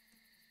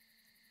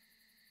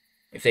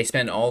 If they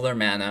spend all their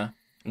mana,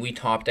 we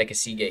top deck a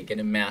Seagate, get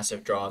a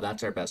massive draw.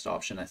 That's our best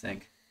option, I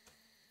think.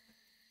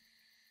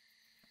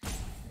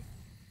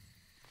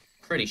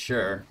 Pretty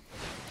sure.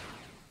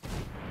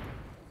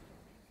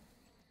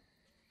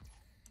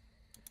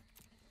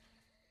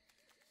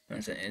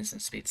 There's an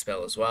instant speed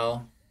spell as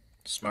well.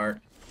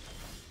 Smart.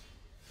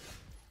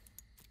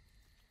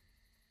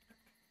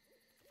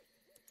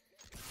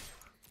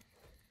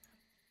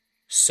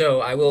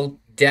 So I will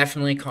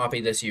definitely copy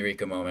this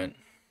Eureka Moment.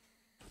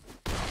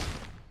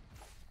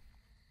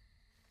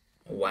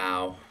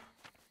 wow.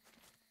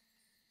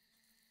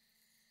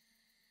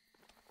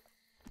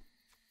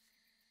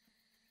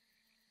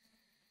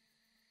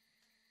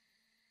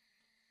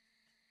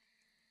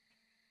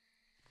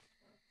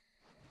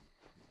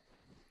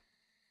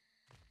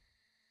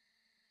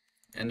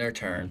 End their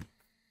turn.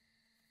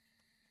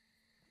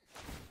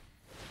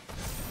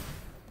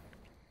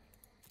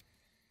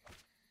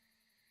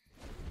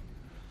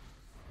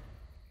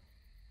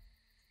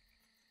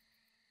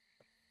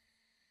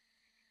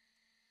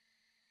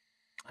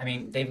 I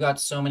mean, they've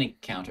got so many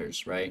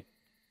counters, right?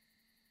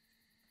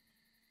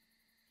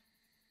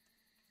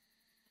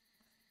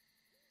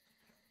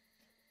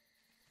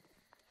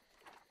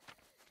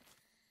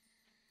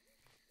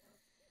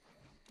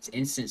 It's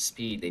instant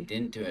speed. They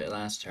didn't do it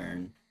last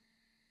turn.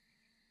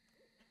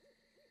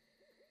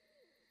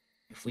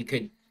 If we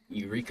could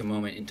Eureka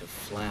Moment into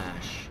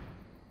Flash.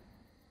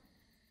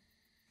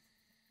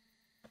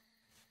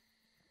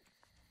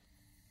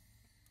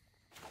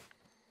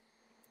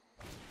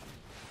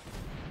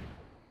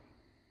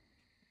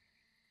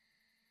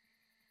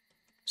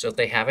 So if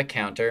they have a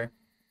counter,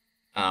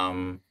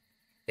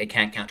 they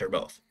can't counter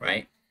both,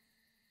 right?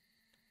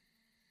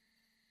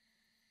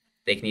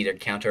 They can either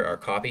counter our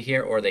copy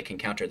here, or they can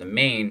counter the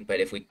main, but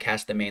if we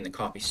cast the main, the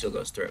copy still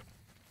goes through.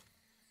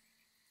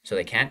 So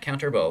they can't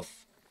counter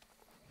both.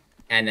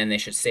 And then they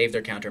should save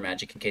their counter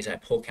magic in case I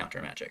pull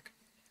counter magic,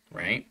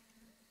 right?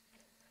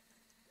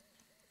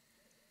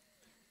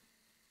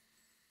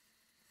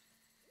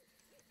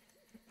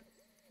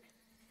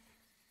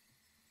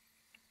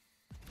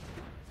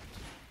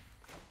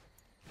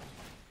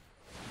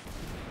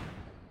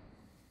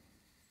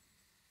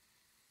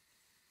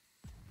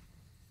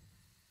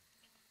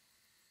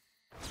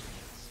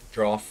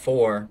 Draw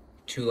 4,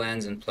 2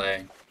 lands in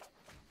play.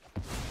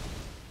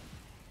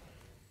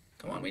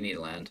 Come on, we need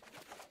a land.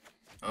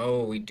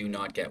 Oh, we do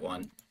not get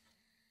one.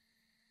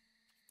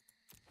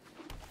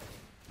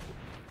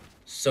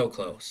 So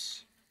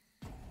close.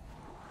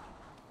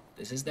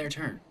 This is their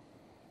turn.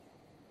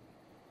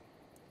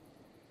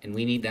 And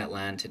we need that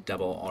land to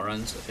double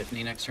Alrund's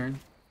Epiphany next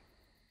turn.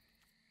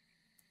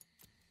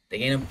 They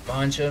gain a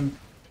bunch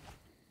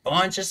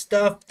of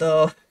stuff,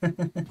 though.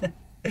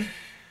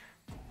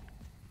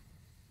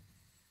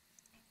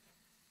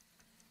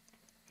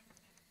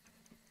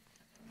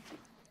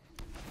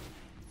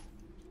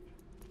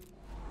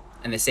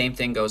 And the same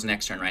thing goes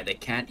next turn, right? They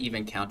can't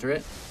even counter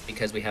it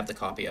because we have the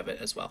copy of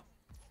it as well.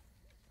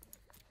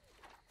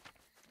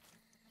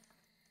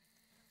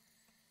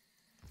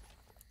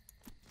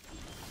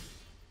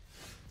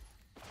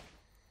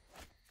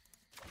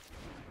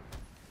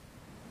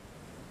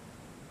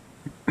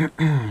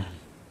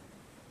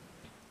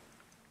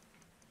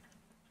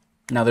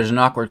 Now there's an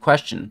awkward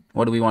question.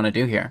 What do we want to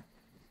do here?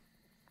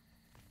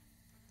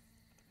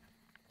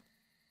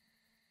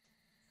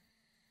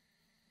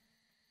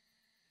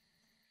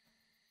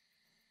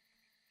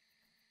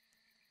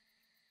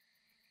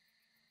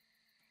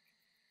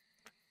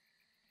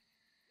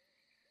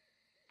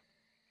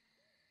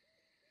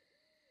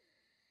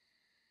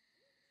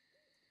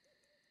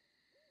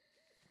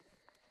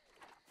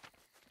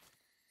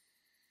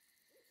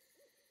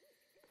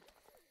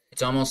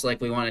 It's almost like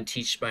we want to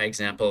teach by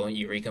example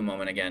Eureka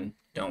Moment again,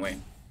 don't we?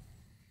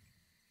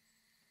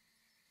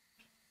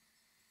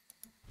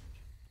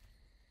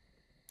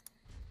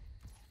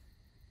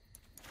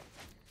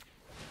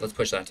 Let's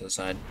push that to the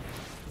side.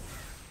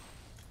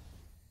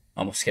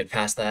 Almost get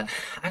past that.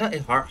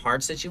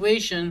 Hard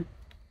situation.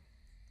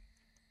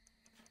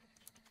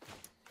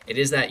 It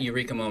is that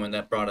Eureka Moment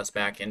that brought us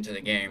back into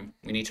the game.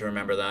 We need to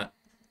remember that.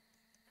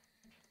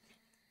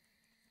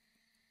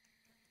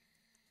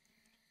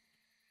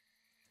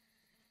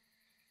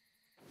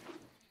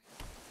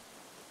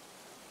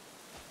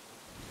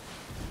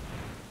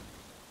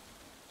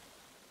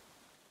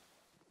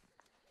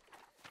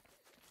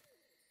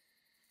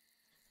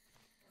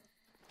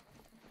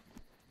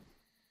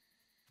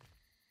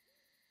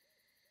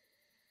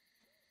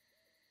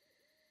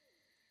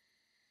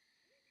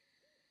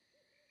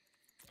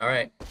 All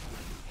right.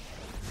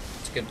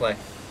 It's a good play.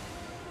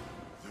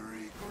 The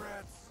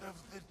regrets of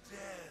the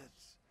dead.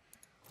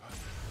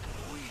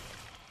 Sweet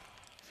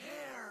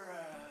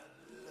terror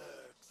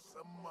lurks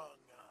among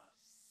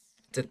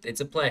us.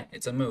 It's a play.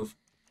 It's a move.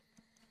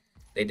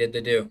 They did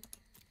the do.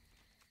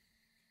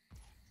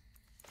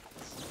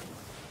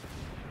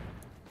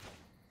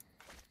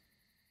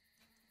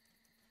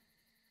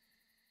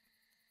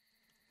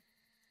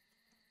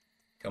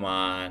 Come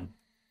on.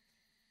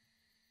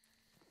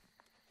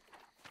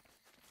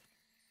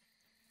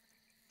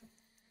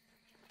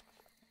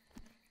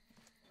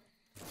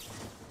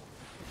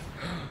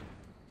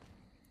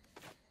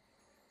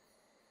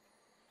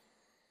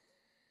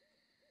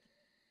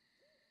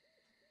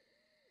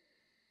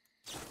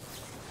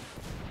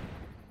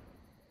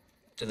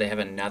 Do they have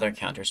another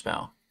counter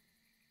spell?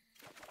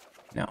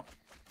 No.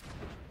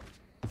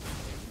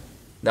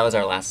 That was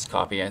our last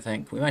copy, I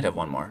think. We might have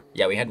one more.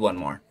 Yeah, we had one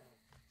more.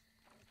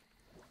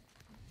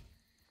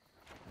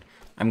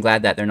 I'm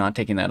glad that they're not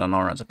taking that on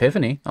Alrund's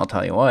Epiphany, I'll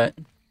tell you what.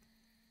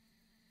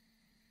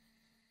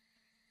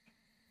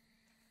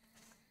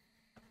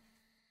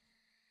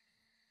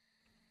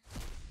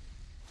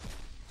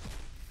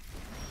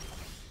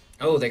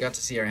 Oh, they got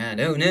to see our hand.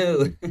 Oh,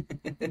 no!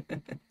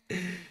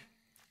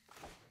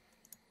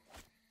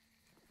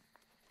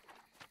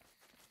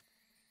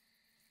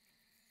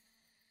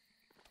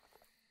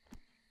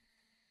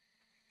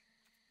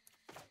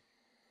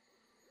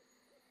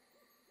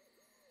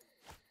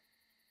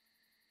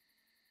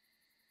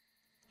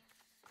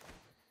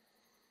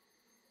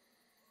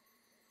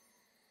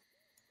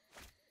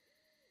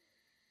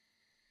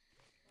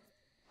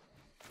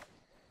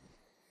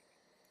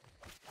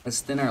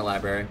 Let's thin our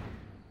library.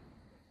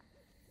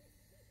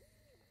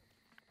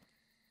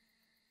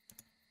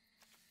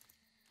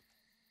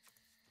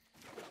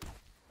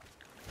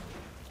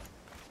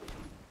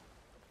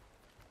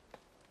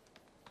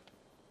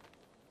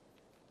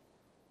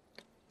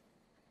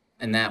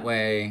 And that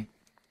way,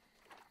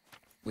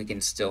 we can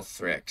still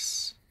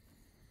Thryx.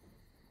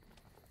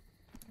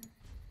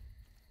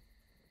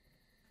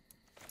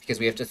 Because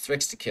we have to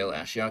Thryx to kill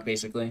Ashiok,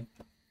 basically.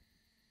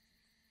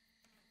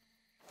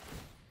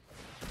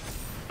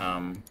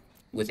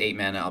 With 8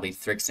 mana, I'll be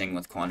Thryxing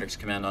with Quandrix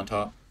Command on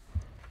top.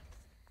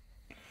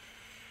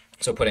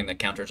 So putting the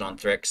counters on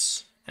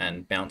Thryx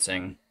and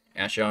bouncing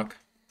Ashiok.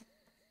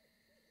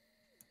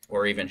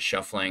 Or even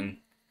shuffling,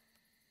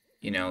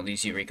 you know,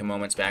 these Eureka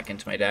Moments back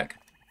into my deck.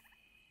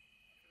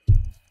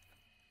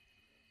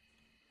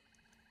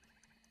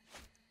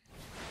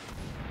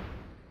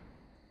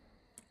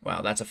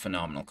 Wow, that's a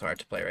phenomenal card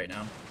to play right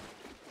now.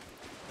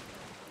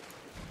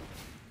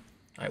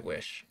 I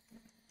wish.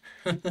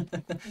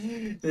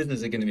 This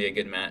is going to be a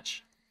good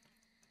match.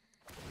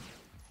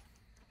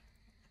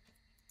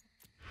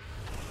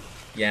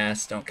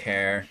 Yes, don't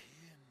care.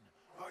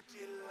 Are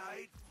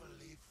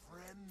delightfully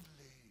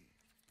friendly.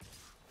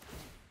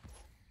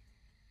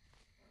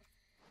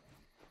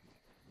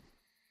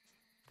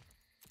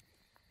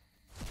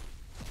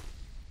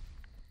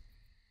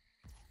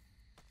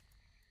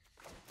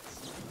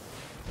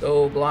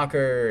 Go,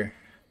 blocker!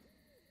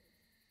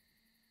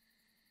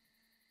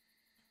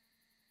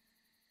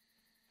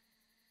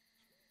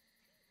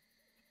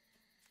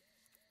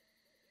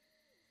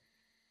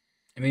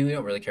 I mean, we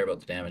don't really care about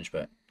the damage,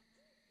 but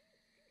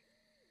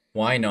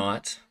why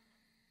not?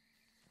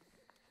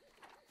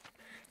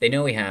 They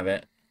know we have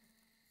it.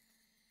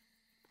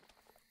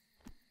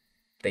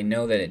 They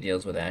know that it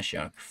deals with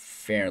Ashiok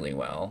fairly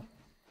well.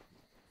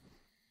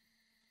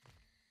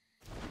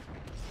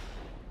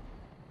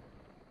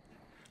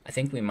 I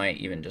think we might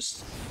even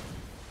just...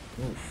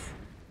 Oof.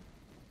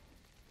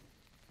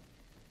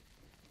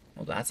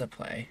 Well, that's a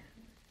play.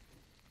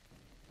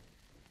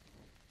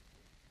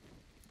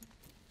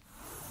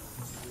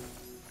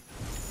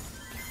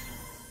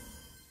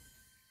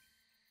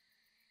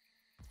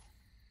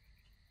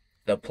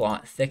 The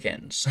plot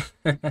thickens.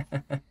 Let's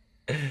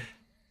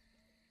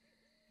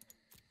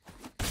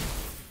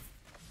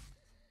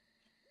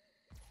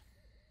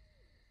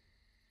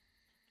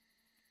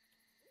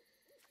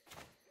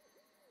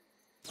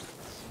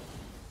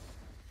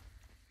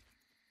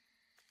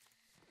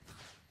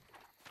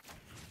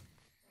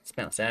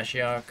bounce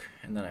Ashiok,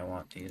 and then I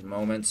want these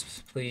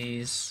moments,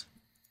 please.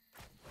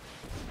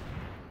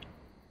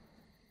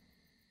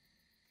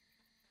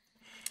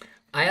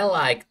 I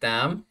like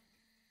them.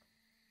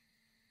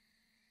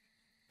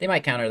 They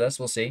might counter this,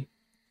 we'll see.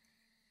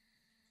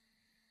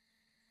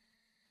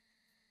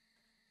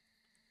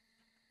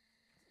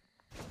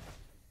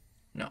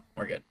 No,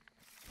 we're good.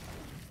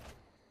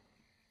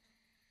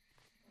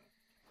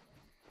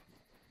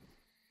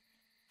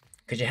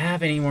 Could you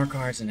have any more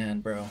cards in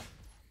hand, bro?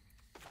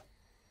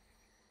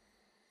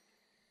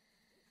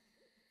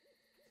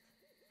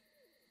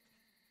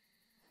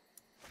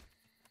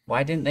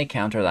 Why didn't they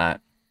counter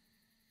that?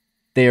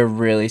 They're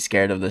really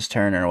scared of this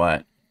turn or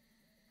what?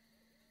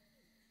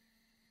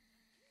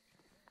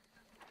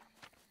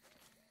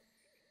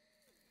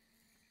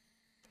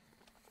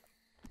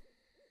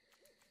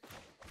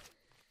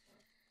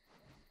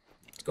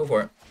 Let's go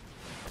for it.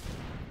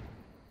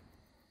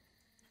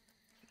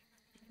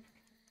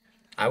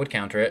 I would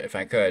counter it if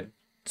I could.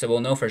 So we'll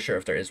know for sure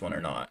if there is one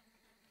or not.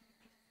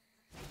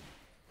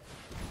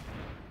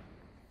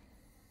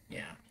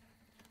 Yeah.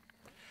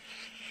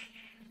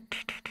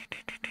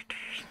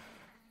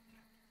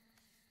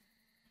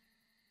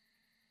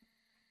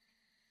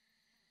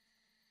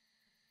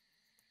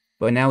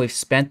 But now we've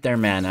spent their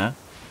mana.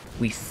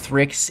 We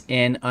Thryx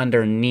in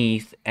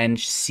underneath, and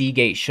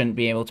Seagate shouldn't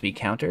be able to be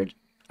countered.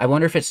 I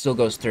wonder if it still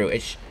goes through.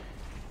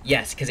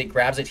 Yes, because it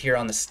grabs it here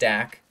on the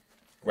stack,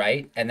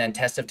 right? And then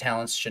Test of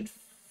Talents should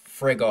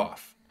frig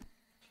off.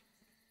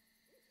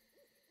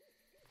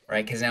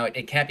 Right? Because now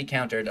it can't be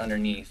countered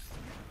underneath.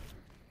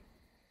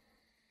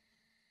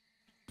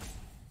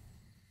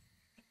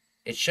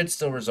 It should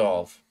still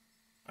resolve.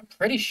 I'm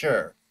pretty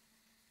sure.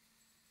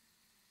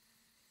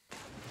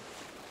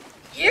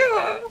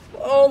 Yeah!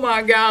 Oh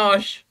my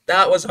gosh!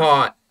 That was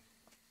hot.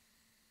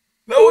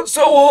 That was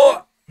so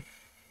hot!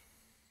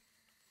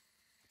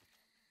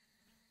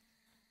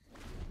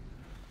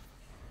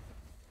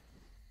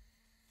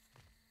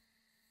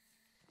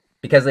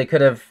 Because they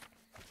could have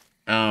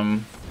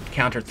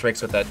countered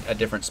Thryx with a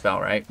different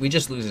spell, right? We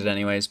just lose it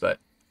anyways, but...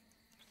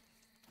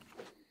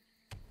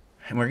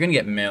 And we're going to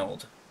get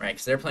milled, right?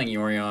 Because they're playing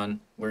Yorion.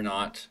 We're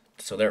not.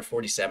 So they're at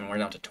 47. We're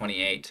down to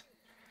 28.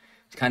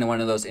 It's kind of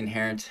one of those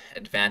inherent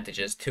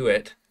advantages to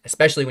it.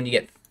 Especially when you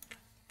get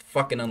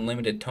fucking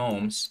unlimited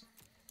tomes.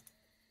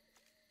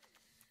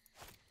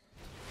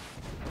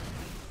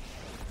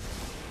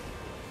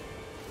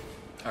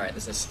 Alright,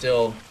 this is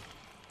still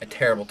a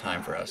terrible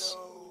time for us.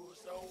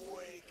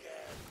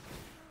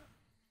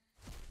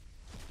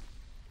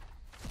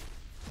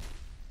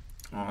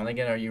 Oh, they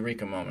get our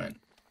Eureka Moment.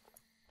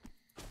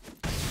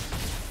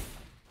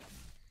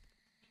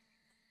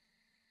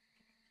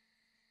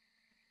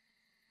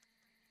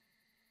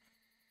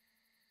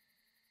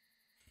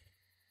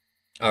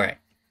 Alright,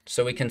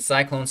 so we can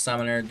Cyclone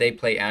Summoner, they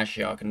play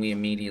Ashiok, and we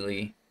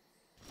immediately...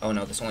 Oh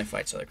no, this only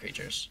fights other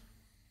creatures.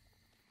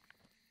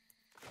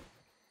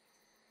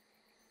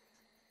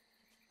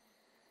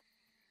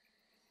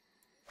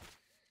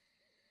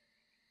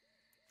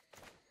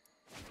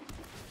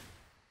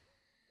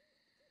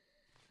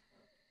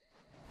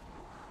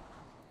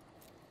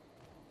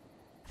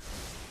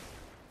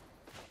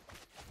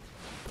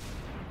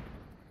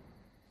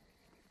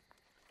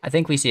 I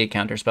think we see a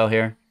counterspell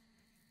here.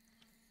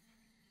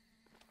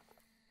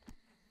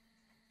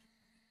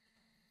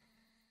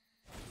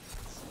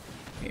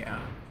 Yeah.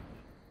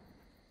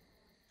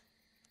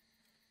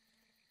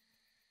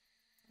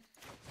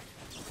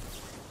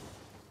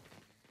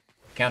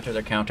 Counter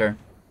their counter.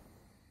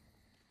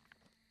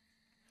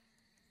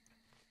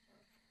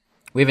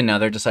 We have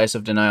another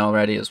Decisive Denial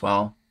already as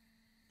well.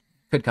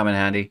 Could come in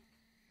handy.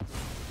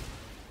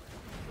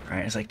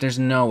 Alright, it's like there's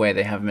no way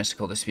they have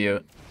Mystical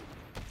Dispute.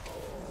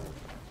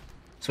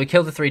 So we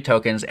kill the 3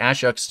 tokens.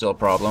 Ashiok's still a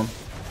problem.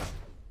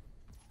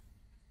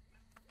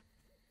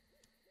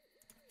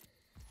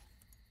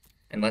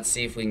 And let's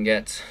see if we can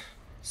get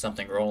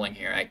something rolling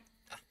here.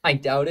 I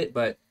doubt it,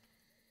 but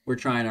we're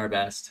trying our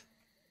best.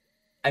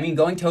 I mean,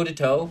 going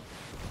toe-to-toe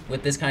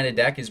with this kind of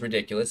deck is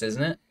ridiculous,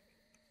 isn't it?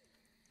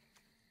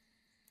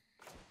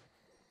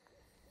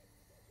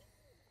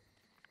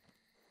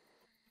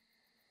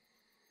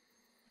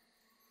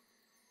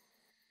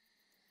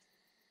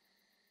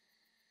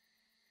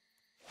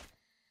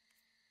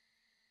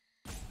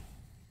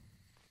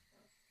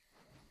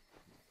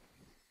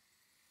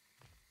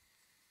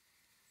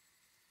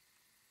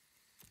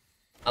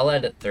 I'll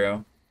let it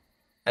through.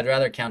 I'd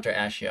rather counter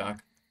Ashiok.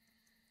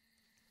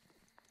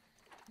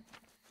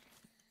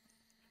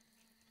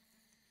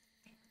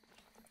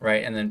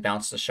 Right, and then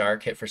bounce the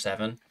shark, hit for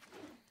 7.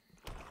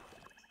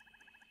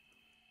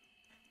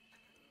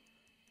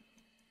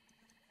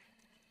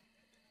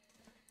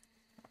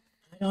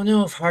 I don't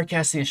know if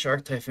hardcasting a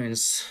Shark Typhoon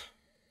is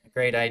a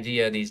great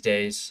idea these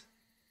days.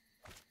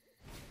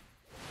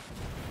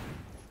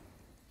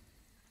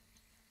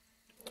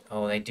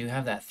 Oh, they do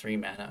have that 3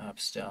 mana up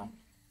still.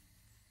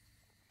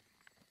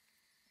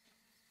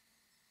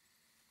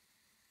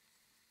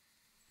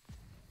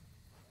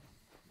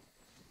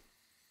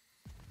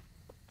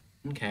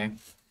 Okay.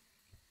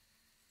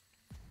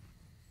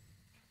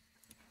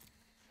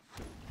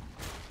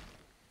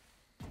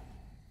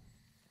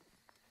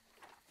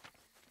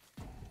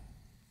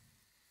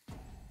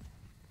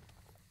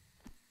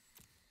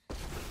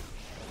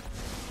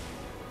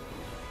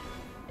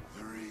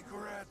 The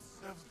regrets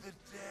of the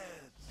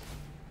dead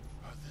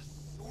are the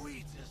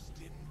sweetest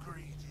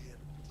ingredients.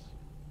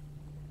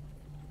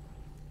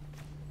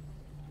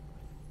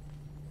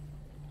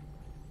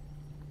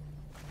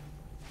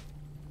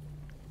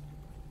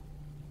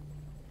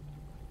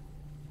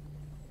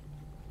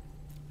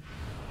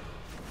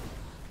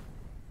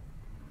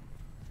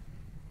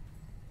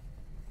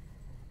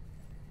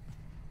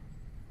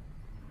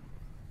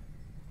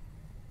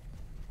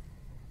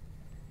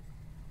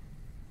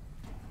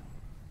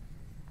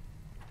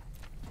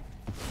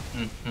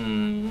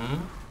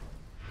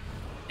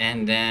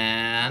 And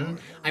then,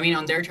 I mean,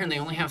 on their turn, they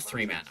only have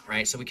 3 mana,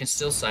 right? So we can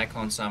still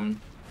Cyclone Summon.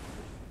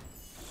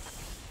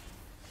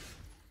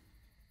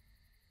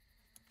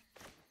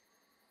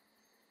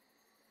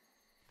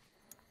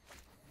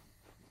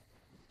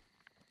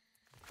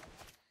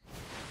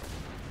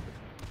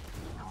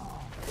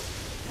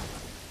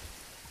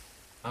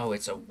 Oh,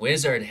 it's a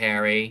wizard,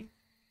 Harry.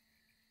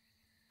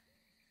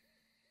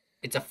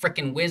 It's a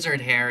frickin'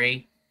 wizard,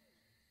 Harry.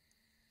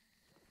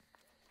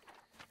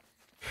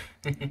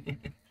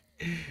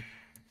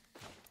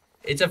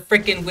 It's a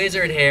frickin'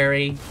 wizard,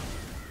 Harry.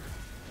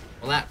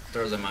 Well, that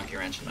throws a monkey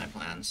wrench in my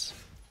plans.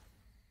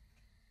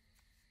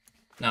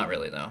 Not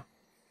really, though.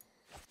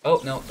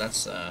 Oh, no,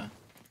 that's,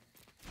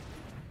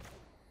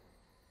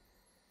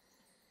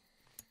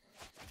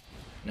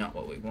 not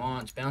what we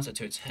want. Bounce it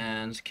to its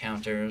hand.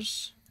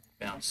 Counters.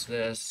 Bounce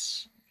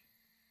this.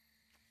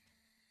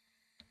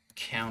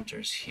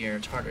 Counters here.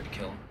 It's harder to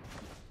kill.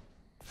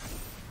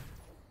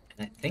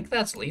 And I think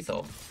that's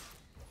lethal.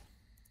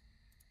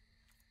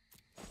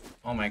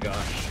 Oh my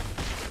gosh.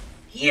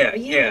 Yeah,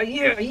 yeah,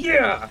 yeah,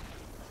 yeah!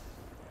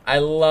 I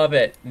love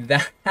it.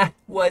 That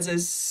was a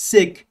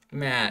sick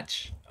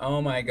match.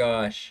 Oh my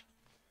gosh.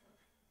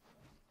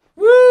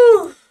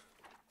 Woo!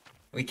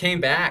 We came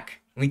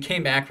back. We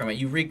came back from it.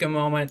 Eureka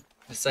Moment.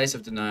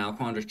 Decisive Denial,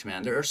 Quandrix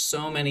Command. There are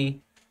so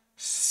many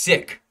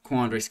sick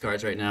Quandrix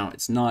cards right now.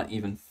 It's not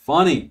even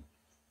funny.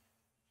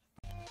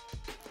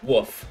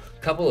 Woof.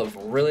 Couple of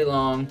really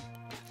long,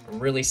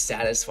 really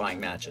satisfying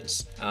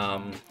matches.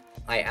 I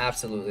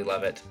absolutely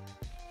love it.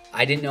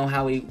 I didn't know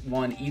how he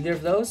won either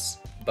of those,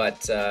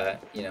 but,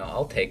 you know,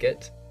 I'll take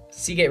it.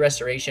 Seagate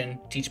Restoration,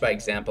 Teach by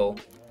Example,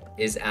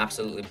 is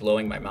absolutely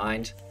blowing my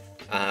mind.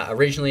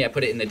 Originally, I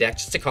put it in the deck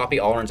just to copy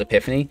Alrund's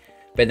Epiphany,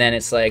 but then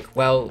it's like,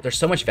 well, there's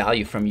so much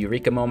value from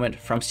Eureka Moment,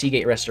 from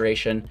Seagate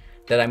Restoration,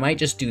 that I might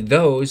just do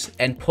those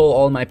and pull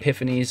all my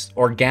Epiphanies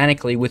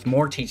organically with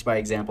more Teach by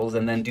Examples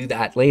and then do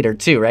that later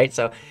too, right?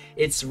 So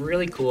it's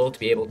really cool to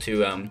be able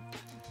to,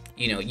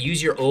 you know,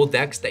 use your old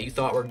decks that you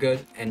thought were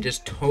good and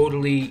just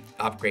totally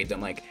upgrade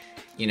them. Like,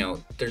 you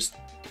know, there's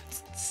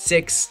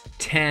 6,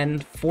 10,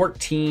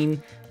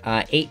 14,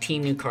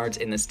 18 new cards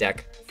in this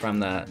deck from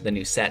the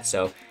new set.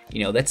 So,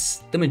 you know,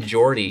 that's the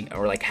majority,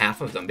 or like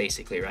half of them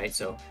basically, right?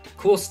 So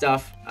cool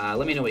stuff.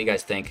 Let me know what you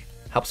guys think.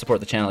 Help support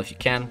the channel if you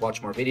can.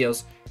 Watch more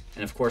videos.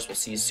 And of course, we'll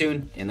see you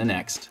soon in the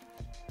next.